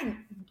I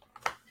can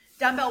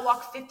dumbbell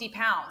walk 50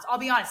 pounds. I'll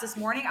be honest, this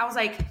morning I was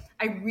like,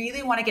 I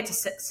really want to get to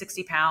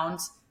 60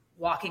 pounds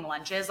walking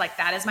lunges. Like,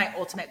 that is my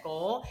ultimate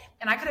goal.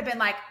 And I could have been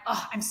like,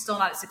 oh, I'm still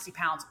not at 60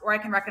 pounds. Or I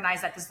can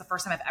recognize that this is the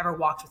first time I've ever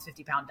walked with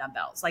 50-pound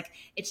dumbbells. Like,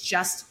 it's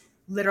just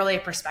literally a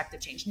perspective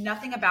change.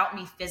 Nothing about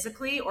me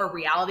physically or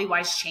reality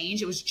wise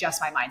changed. It was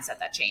just my mindset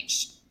that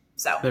changed.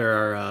 So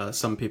there are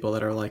some people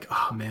that are like,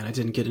 oh man, I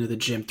didn't get into the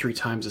gym 3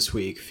 times this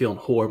week, feeling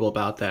horrible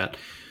about that.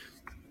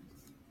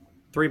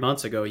 3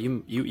 months ago,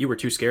 you were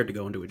too scared to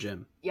go into a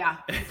gym. Yeah.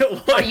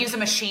 Or use a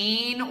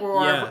machine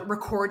or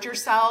record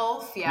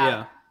yourself.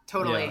 Yeah.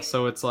 Totally. Yeah.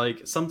 So it's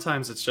like,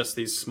 sometimes it's just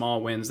these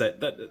small wins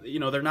that, you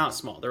know, they're not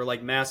small. They're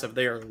like massive.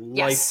 They are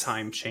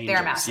lifetime changes,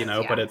 they're massive, you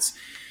know, but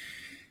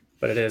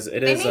it is. They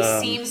may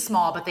seem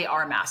small, but they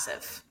are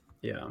massive.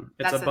 Yeah.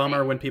 It's a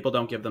bummer when people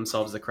don't give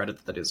themselves the credit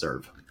that they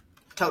deserve.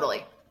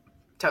 Totally.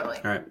 All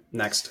right.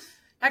 Next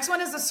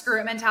one is the screw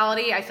it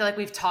mentality. I feel like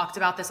we've talked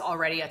about this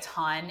already a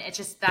ton. It's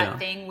just that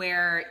thing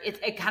where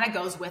it kind of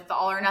goes with the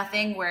all or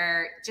nothing,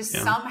 where just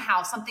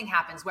somehow something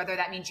happens, whether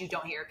that means you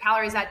don't hit your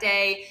calories that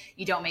day,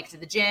 you don't make it to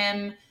the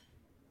gym,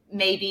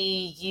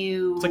 maybe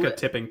it's like a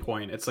tipping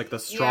point. It's like the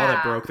straw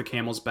that broke the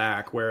camel's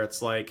back, where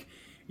it's like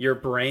your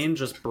brain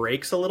just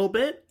breaks a little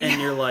bit and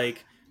you're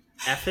like,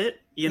 F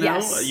it, you know?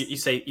 Yes.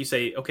 You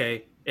say,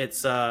 okay,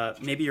 it's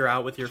maybe you're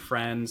out with your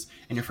friends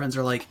and your friends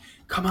are like,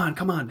 come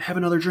on, have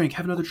another drink.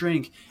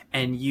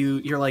 And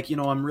you're like, you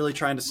know, I'm really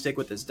trying to stick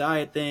with this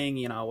diet thing,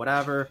 you know,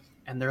 whatever.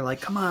 And they're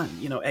like, come on,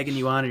 you know, egging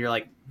you on, and you're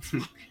like,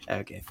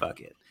 okay, fuck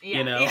it,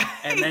 you know?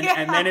 And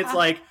then it's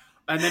like,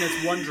 and then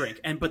it's one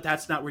drink, but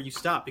that's not where you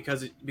stop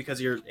because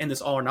you're in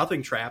this all or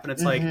nothing trap. And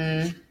it's like,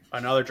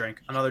 another drink.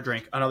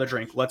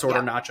 Let's order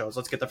nachos.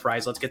 Let's get the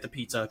fries. Let's get the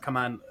pizza. Come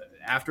on.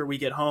 After we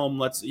get home,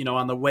 let's, you know,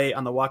 on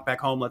the walk back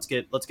home, let's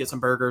get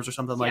some burgers or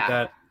something like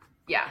that.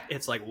 Yeah.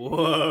 It's like,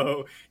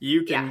 whoa,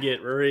 you can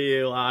get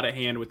real out of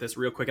hand with this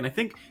real quick. And I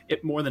think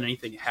it more than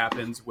anything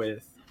happens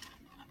with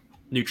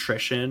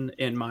nutrition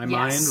in my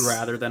mind,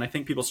 rather than, I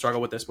think people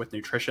struggle with this with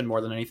nutrition more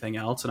than anything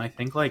else. And I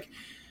think, like,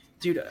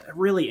 dude,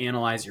 really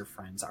analyze your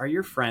friends. Are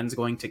your friends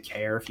going to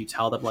care if you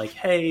tell them, like,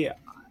 hey,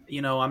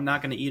 you know, I'm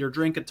not going to eat or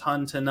drink a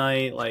ton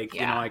tonight. Like,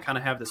 you know, I kind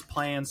of have this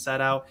plan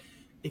set out.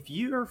 If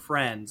your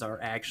friends are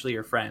actually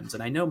your friends,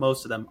 and I know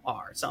most of them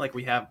are, it's not like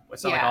like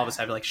all of us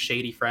have like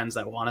shady friends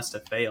that want us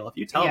to fail. If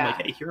you tell them,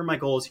 like, hey, here are my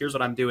goals, here's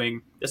what I'm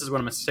doing, this is what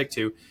I'm going to stick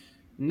to,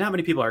 not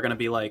many people are going to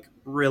be like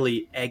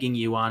really egging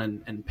you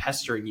on and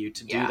pestering you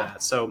to do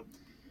that. So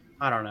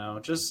I don't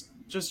know, just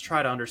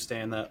try to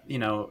understand that, you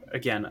know,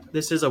 again,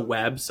 this is a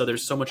web, so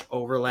there's so much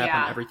overlap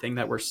in everything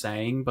that we're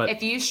saying. But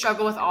if you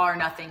struggle with all or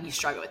nothing, you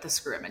struggle with the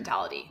screw it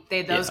mentality.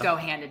 Those go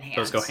hand in hand.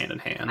 Those go hand in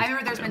hand. I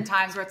remember there's been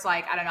times where it's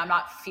like, I don't know, I'm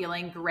not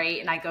feeling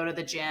great, and I go to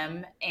the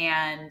gym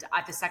and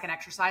at the second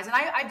exercise, and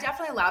I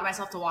definitely allowed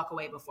myself to walk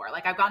away before.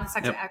 Like, I've gotten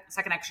the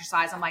second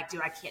exercise, I'm like,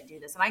 dude, I can't do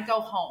this, and I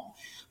go home.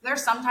 But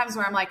there's some times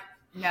where I'm like,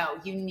 no,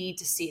 you need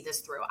to see this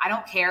through. I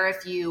don't care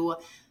if you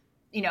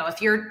know,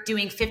 if you're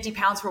doing 50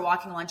 pounds for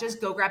walking lunges,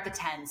 go grab the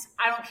 10s.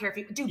 I don't care if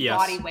you do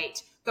body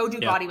weight. Go do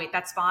body weight.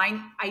 That's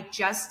fine.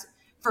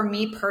 For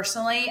me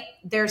personally,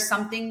 there's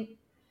something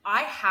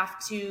I have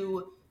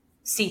to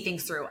see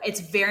things through. It's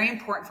very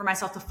important for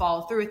myself to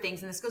follow through with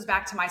things. And this goes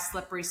back to my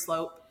slippery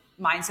slope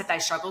mindset that I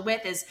struggled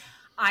with, is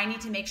I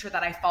need to make sure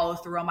that I follow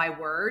through on my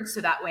words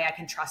so that way I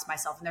can trust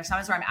myself. And there's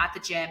times where I'm at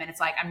the gym and it's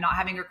like, I'm not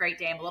having a great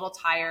day. I'm a little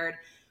tired,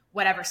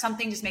 whatever,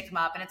 something just may come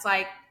up. And it's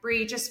like,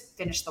 Bree, just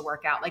finish the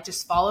workout. Like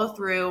just follow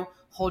through,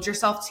 hold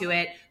yourself to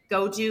it,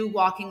 go do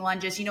walking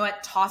lunges. You know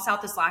what? Toss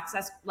out this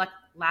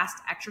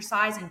last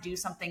exercise and do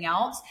something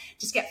else.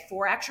 Just get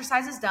 4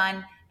 exercises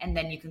done and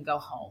then you can go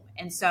home.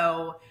 And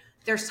so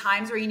there's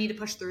times where you need to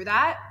push through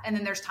that. And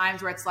then there's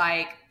times where it's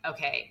like,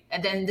 okay.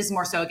 And then this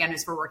more so again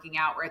is for working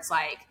out where it's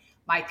like,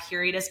 my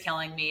period is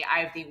killing me. I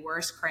have the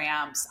worst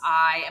cramps.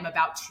 I am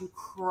about to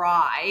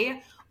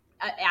cry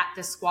at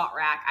the squat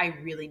rack. I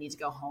really need to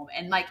go home.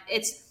 And like,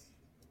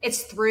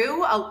 it's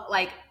through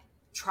like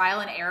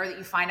trial and error that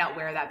you find out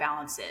where that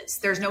balance is.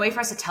 There's no way for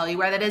us to tell you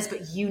where that is,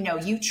 but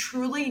you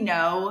truly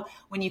know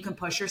when you can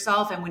push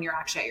yourself and when you're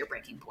actually at your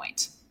breaking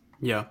point.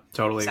 Yeah,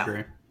 totally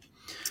agree.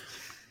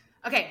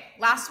 Okay,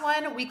 last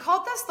one. We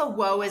called this the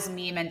woe is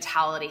me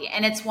mentality.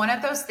 And it's one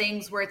of those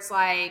things where it's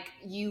like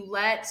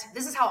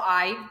this is how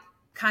I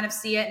kind of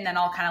see it, and then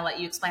I'll kind of let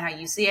you explain how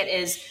you see it,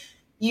 is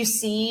you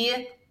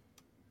see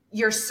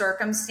your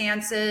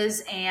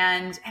circumstances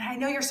and I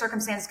know your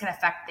circumstances can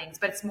affect things,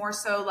 but it's more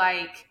so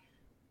like,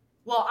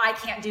 well, I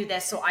can't do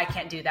this, so I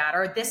can't do that.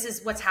 Or this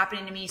is what's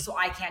happening to me, so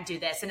I can't do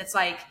this. And it's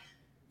like,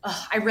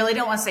 I really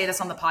don't want to say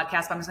this on the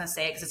podcast, but I'm just going to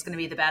say it because it's going to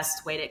be the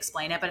best way to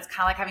explain it. But it's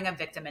kind of like having a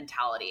victim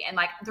mentality. And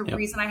like the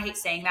reason I hate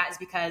saying that is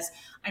because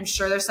I'm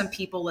sure there's some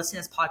people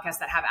listening to this podcast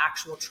that have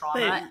actual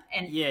trauma.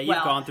 You've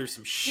gone through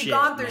some shit. You've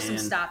gone through some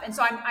stuff. And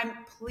so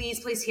I'm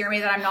please hear me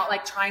that I'm not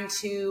like trying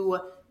to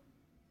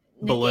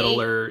belittle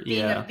or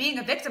being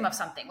a victim of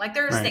something. Like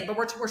there's a thing, but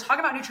we're talking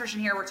about nutrition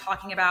here. We're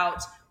talking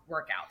about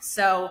workouts.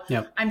 So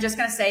I'm just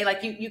going to say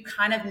like you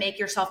kind of make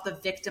yourself the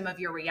victim of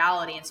your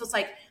reality. And so it's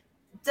like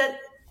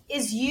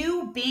is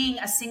you being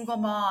a single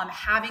mom,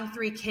 having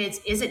 3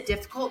 kids, is it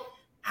difficult?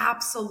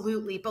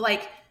 Absolutely. But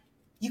like,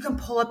 you can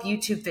pull up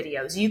YouTube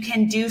videos. You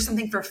can do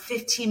something for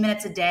 15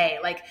 minutes a day.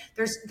 Like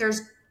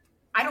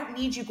I don't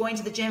need you going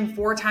to the gym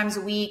 4 times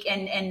a week.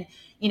 And,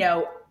 you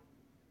know,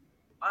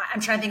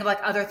 I'm trying to think of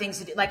like other things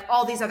to do, like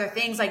all these other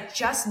things, like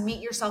just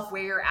meet yourself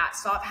where you're at.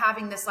 Stop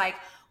having this like,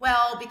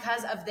 well,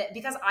 because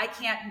I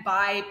can't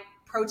buy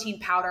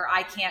protein powder,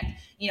 I can't,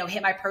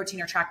 hit my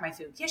protein or track my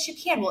food. Yes, you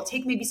can. Will it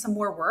take maybe some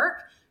more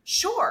work?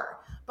 Sure.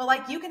 But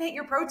like you can hit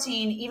your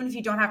protein even if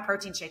you don't have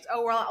protein shakes.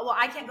 Oh, well,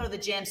 I can't go to the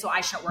gym, so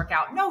I shouldn't work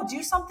out. No,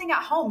 do something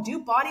at home. Do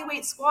body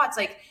weight squats.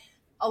 Like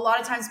a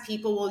lot of times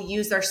people will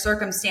use their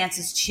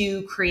circumstances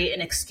to create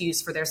an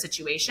excuse for their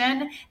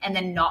situation and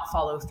then not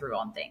follow through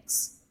on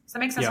things. Does that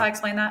make sense how I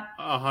explain that?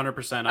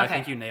 100%. I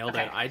think you nailed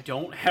it. I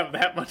don't have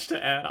that much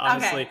to add,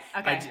 honestly.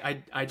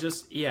 Okay. I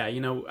just,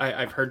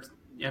 I've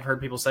heard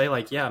people say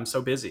like, I'm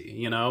so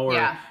busy,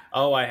 or,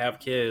 oh, I have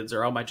kids,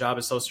 or, oh, my job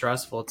is so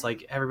stressful. It's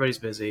like, everybody's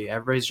busy.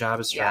 Everybody's job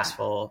is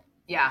stressful.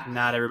 Yeah.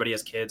 Not everybody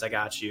has kids. I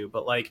got you.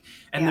 But like,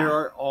 and there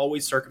are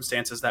always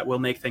circumstances that will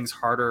make things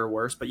harder or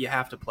worse, but you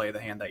have to play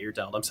the hand that you're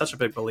dealt. I'm such a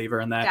big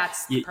believer in that.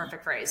 That's the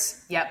perfect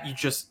phrase. Yep.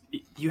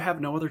 You have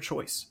no other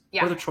choice.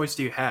 Yeah. What other choice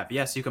do you have?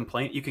 Yes, you can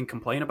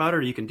complain about it,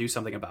 or you can do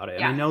something about it.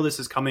 And I know this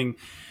is coming.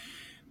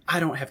 I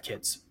don't have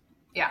kids.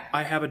 Yeah.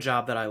 I have a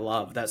job that I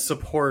love that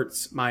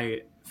supports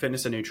my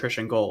fitness and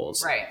nutrition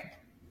goals. Right.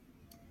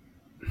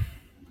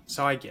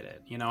 So I get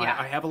it.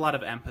 I have a lot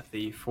of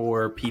empathy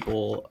for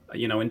people,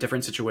 in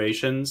different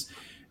situations.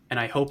 And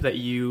I hope that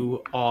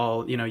you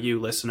all, you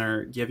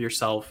listener, give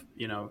yourself,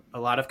 a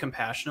lot of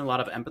compassion, a lot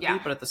of empathy,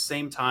 but at the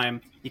same time,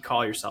 you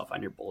call yourself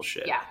on your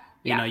bullshit.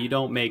 Yeah. You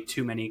don't make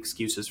too many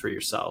excuses for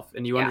yourself.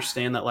 And you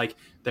understand that like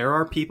there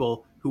are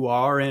people who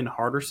are in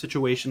harder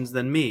situations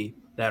than me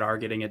that are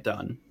getting it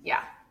done.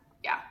 Yeah.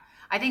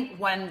 I think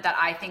one that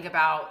I think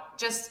about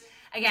just,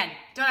 again,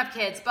 don't have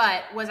kids,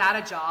 but was at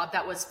a job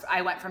that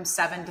I went from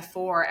 7 to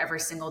 4 every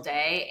single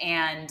day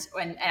and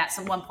at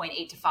one point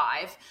 8 to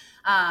 5.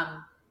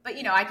 But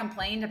I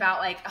complained about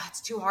like, oh, it's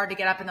too hard to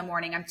get up in the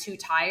morning. I'm too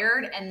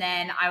tired. And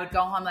then I would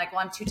go home like,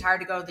 well, I'm too tired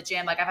to go to the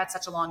gym. Like I've had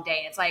such a long day.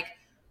 And it's like,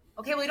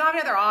 okay, well, you don't have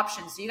any other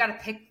options. So you got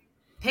to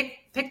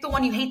pick the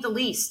one you hate the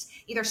least.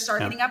 Either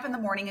start getting up in the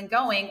morning and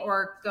going,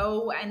 or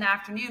go in the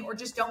afternoon, or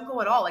just don't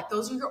go at all. Like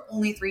those are your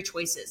only 3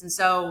 choices. And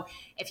so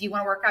if you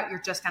want to work out,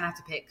 you're just going to have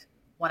to pick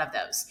one of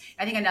those.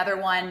 I think another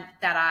one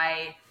that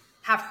I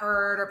have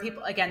heard, or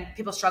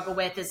people struggle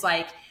with, is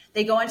like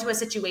they go into a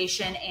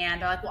situation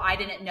and they're like, well, I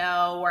didn't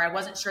know, or I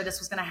wasn't sure this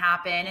was going to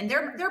happen. And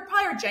there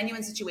probably are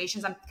genuine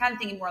situations. I'm kind of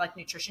thinking more like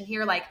nutrition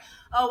here. Like,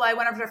 oh, I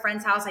went over to a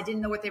friend's house. I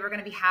didn't know what they were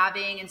going to be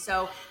having. And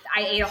so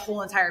I ate a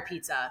whole entire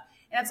pizza.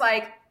 And it's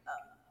like,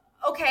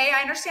 okay, I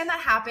understand that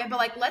happened, but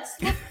like,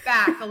 let's look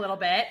back a little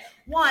bit.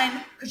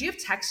 One, could you have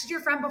texted your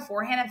friend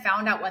beforehand and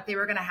found out what they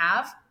were going to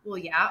have? Well,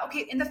 yeah.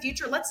 Okay. In the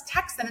future, let's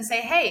text them and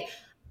say, hey,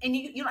 and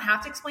you don't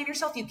have to explain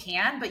yourself. You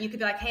can, but you could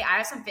be like, hey, I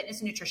have some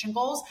fitness and nutrition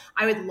goals.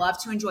 I would love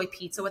to enjoy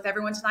pizza with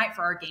everyone tonight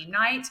for our game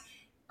night.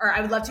 Or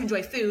I would love to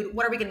enjoy food.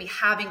 What are we going to be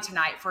having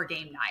tonight for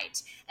game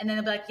night? And then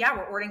they'll be like, yeah,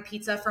 we're ordering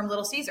pizza from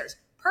Little Caesars.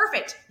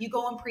 Perfect. You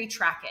go and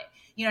pre-track it.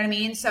 You know what I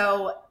mean?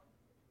 So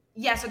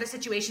Yes, are there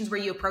situations where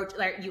you approach,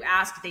 like you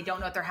ask if they don't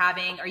know what they're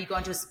having? Are you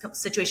going to a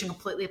situation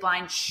completely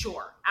blind?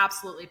 Sure,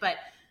 absolutely. But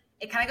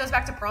it kind of goes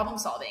back to problem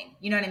solving.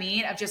 You know what I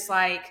mean? Of just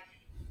like,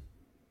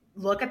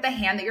 look at the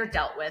hand that you're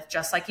dealt with,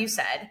 just like you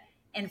said,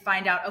 and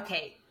find out,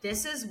 okay,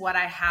 this is what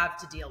I have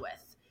to deal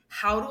with.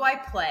 How do I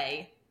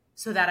play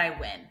so that I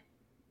win?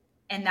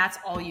 And that's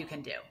all you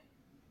can do.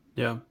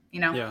 Yeah.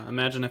 Yeah.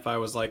 Imagine if I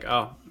was like,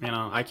 oh,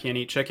 I can't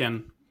eat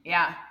chicken.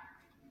 Yeah.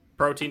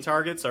 Protein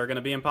targets are going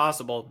to be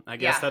impossible. I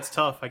guess that's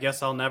tough. I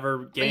guess I'll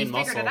never gain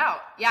muscle. Figured it out.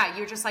 Yeah.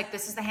 You're just like,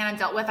 this is the hand I'm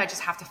dealt with. I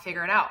just have to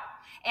figure it out.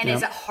 And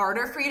is it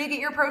harder for you to get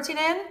your protein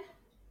in?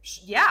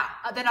 Yeah.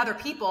 Than other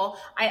people.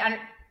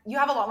 You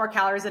have a lot more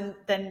calories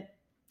than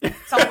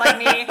someone like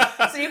me.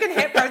 So you can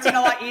hit protein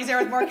a lot easier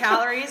with more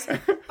calories.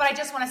 But I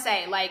just want to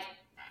say, like,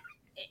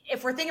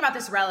 if we're thinking about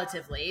this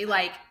relatively,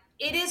 like,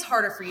 it is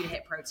harder for you to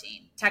hit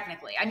protein,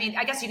 technically. I mean,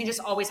 I guess you can just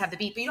always have the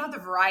beef, but you don't have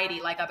the variety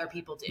like other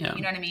people do. Yeah.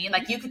 You know what I mean?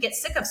 Like, you could get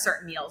sick of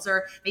certain meals,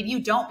 or maybe you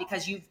don't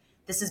because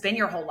this has been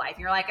your whole life. And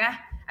you're like, I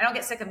don't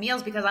get sick of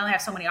meals because I only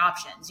have so many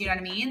options. You know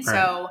what I mean? Right.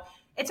 So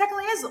it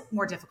technically is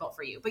more difficult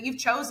for you, but you've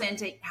chosen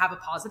to have a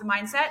positive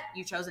mindset.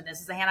 You've chosen, this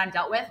is the hand I'm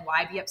dealt with.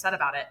 Why be upset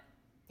about it?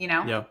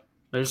 Yeah.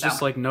 There's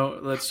just like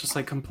that's just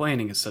like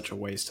complaining is such a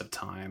waste of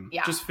time.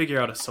 Yeah. Just figure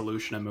out a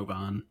solution and move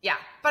on. Yeah.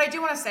 But I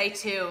do want to say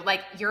too, like,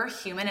 you're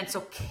human. It's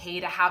okay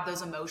to have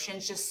those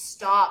emotions. Just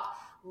stop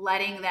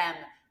letting them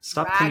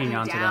drag you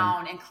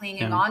down and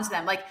clinging on to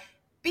them. Like,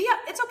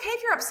 it's okay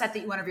if you're upset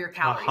that you went over your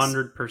calories.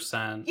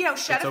 100%.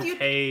 Shed a few. It's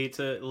okay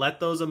to let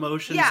those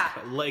emotions,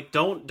 like,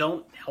 don't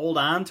hold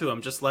on to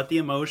them. Just let the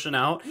emotion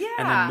out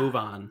and then move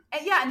on.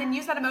 And then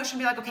use that emotion and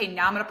be like, okay,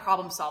 now I'm going to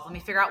problem solve. Let me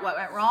figure out what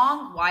went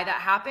wrong, why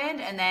that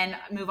happened, and then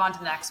move on to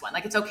the next one.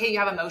 Like, it's okay you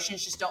have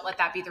emotions. Just don't let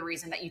that be the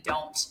reason that you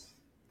don't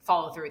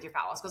follow through with your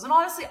fat loss goals. And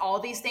honestly, all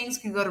these things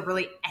can go to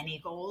really any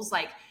goals,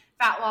 like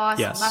fat loss,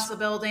 muscle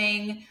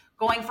building,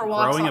 going for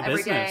walks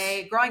every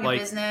day, growing a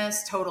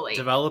business, totally.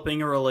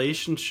 Developing a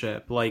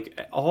relationship, like,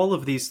 all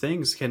of these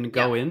things can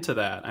go into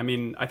that. I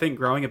mean, I think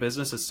growing a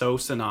business is so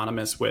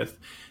synonymous with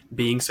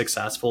being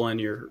successful in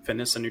your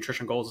fitness and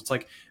nutrition goals. It's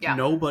like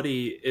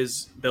nobody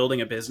is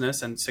building a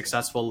business and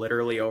successful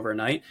literally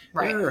overnight.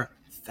 Right. There are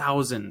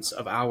thousands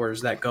of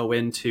hours that go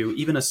into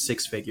even a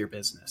 6-figure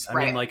business. I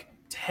mean, like,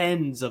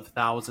 tens of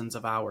thousands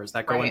of hours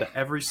that go into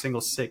every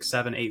single 6,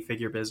 7,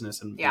 8-figure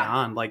business and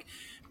beyond. Like,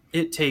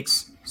 it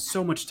takes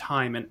so much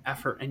time and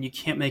effort, and you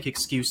can't make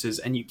excuses,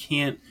 and you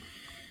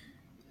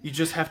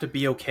just have to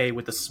be okay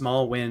with the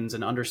small wins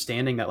and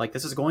understanding that, like,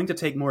 this is going to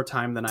take more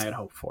time than I had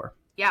hoped for.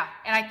 Yeah.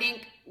 And I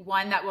think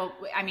one that will,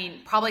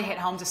 probably hit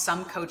home to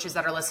some coaches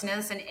that are listening to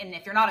this. And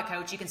if you're not a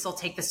coach, you can still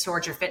take this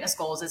towards your fitness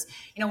goals is,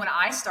 when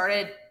I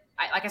started,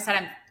 like I said,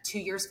 I'm 2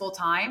 years full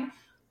time.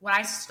 When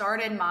I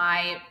started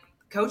my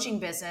coaching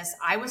business,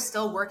 I was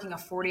still working a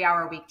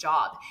 40-hour-a-week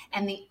job.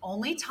 And the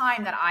only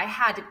time that I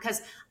had to,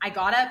 because I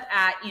got up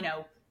at,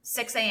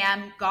 6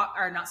 a.m.,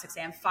 not 6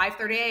 a.m.,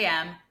 5:30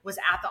 a.m., was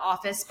at the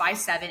office by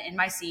 7 in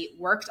my seat,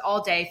 worked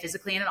all day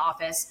physically in an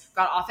office,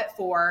 got off at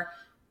 4,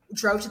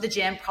 drove to the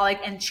gym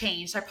and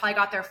changed. So I probably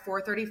got there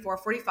 4:30,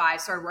 4:45,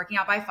 started working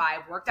out by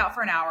 5, worked out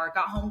for an hour,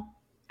 got home.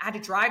 I had to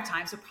drive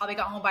time, so probably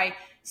got home by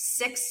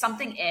 6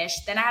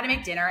 something-ish. Then I had to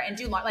make dinner and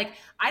do I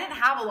didn't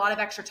have a lot of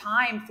extra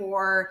time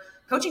for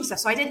coaching stuff.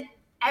 So I did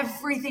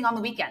everything on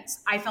the weekends.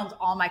 I filmed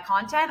all my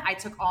content. I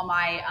took all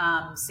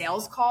my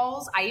sales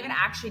calls. I even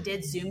actually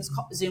did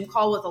Zoom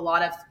call with a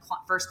lot of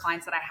first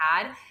clients that I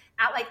had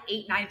at like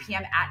 8, 9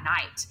 p.m. at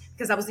night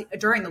because that was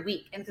during the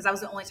week and because that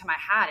was the only time I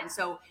had. And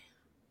so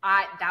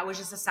that was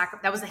just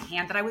that was the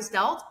hand that I was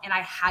dealt, and I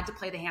had to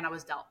play the hand I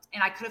was dealt.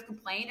 And I could have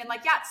complained and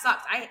it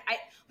sucked. I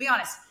be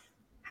honest,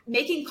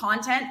 making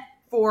content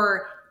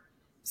for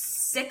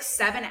 6,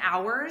 7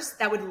 hours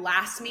that would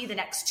last me the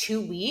next 2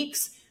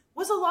 weeks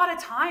was a lot of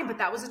time, but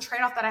that was a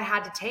trade-off that I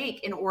had to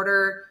take in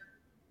order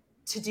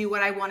to do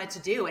what I wanted to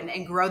do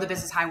and grow the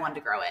business how I wanted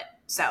to grow it.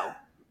 So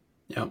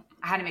I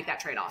had to make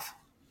that trade-off.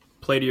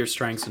 Play to your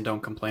strengths and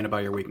don't complain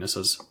about your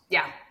weaknesses.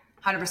 Yeah,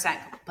 100%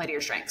 play to your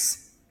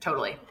strengths.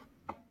 Totally.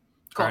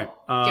 Cool. All right.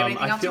 Do you have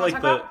anything else you want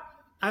to talk about?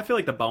 I feel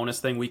like the bonus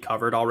thing we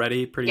covered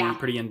already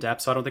pretty in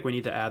depth, so I don't think we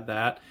need to add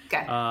that.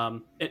 Okay.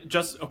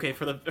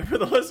 For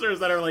the listeners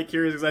that are like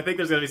curious, because I think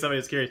there's gonna be somebody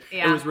who's curious.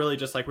 Yeah. It was really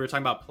just like we were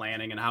talking about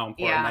planning and how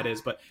important that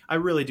is, but I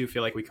really do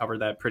feel like we covered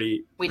that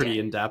pretty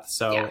in depth.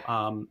 So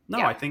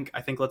I think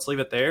let's leave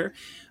it there.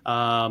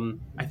 I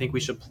think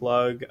we should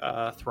plug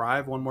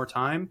Thrive one more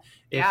time.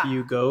 If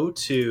you go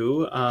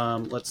to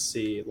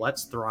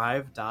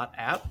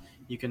letsthrive.app.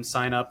 You can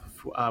sign up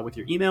with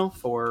your email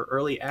for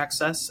early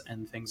access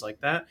and things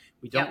like that.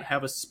 We don't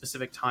have a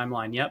specific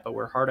timeline yet, but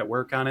we're hard at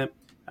work on it.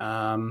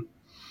 Anything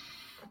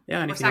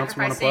else you want to plug?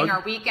 We're sacrificing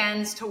our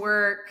weekends to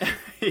work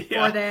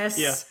for this.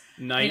 Yeah,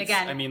 nights.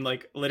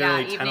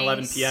 Literally 10,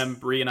 11 p.m.,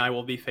 Bree and I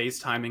will be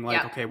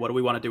FaceTiming okay, what do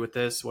we want to do with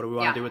this? What do we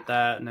want to do with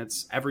that? And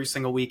it's every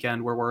single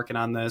weekend we're working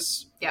on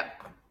this. Yep.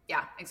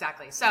 Yeah,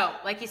 exactly. So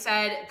like you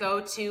said, go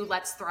to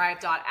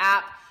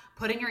letsthrive.app.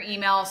 put in your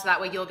email so that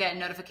way you'll get a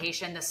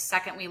notification the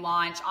second we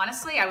launch.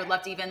 Honestly, I would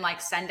love to even like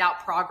send out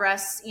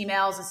progress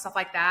emails and stuff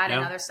like that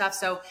and other stuff.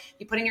 So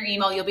you put in your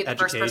email, you'll be the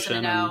first person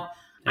to know.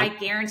 I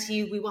guarantee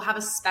you we will have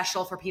a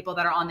special for people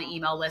that are on the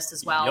email list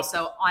as well.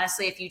 So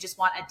honestly, if you just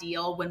want a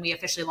deal when we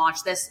officially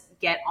launch this,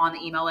 get on the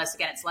email list.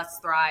 Again, it's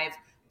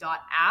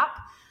letsthrive.app.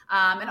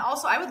 And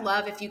also, I would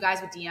love if you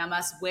guys would DM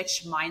us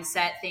which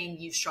mindset thing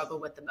you struggle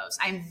with the most.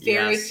 I'm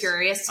very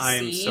curious to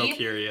see so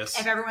curious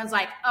if everyone's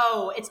like,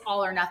 oh, it's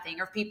all or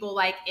nothing, or if people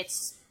like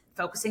it's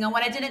focusing on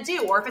what I didn't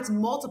do, or if it's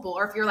multiple,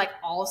 or if you're like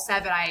all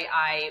 7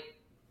 I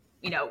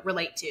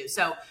relate to.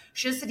 So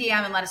shoot us a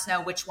DM and let us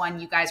know which one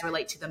you guys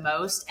relate to the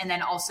most. And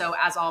then also,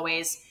 as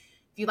always,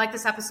 if you like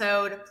this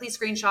episode, please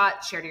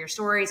screenshot, share to your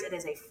stories. It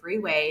is a free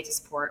way to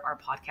support our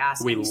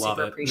podcast. We love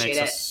it. It makes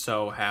us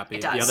so happy.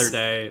 The other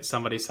day,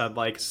 somebody said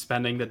like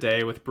spending the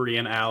day with Brie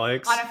and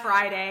Alex on a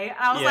Friday. And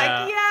I was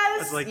like, yes. I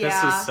was like,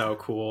 this is so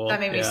cool.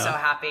 That made me so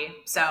happy.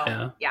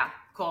 So yeah,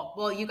 cool.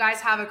 Well, you guys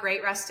have a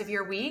great rest of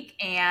your week,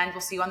 and we'll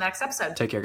see you on the next episode. Take care.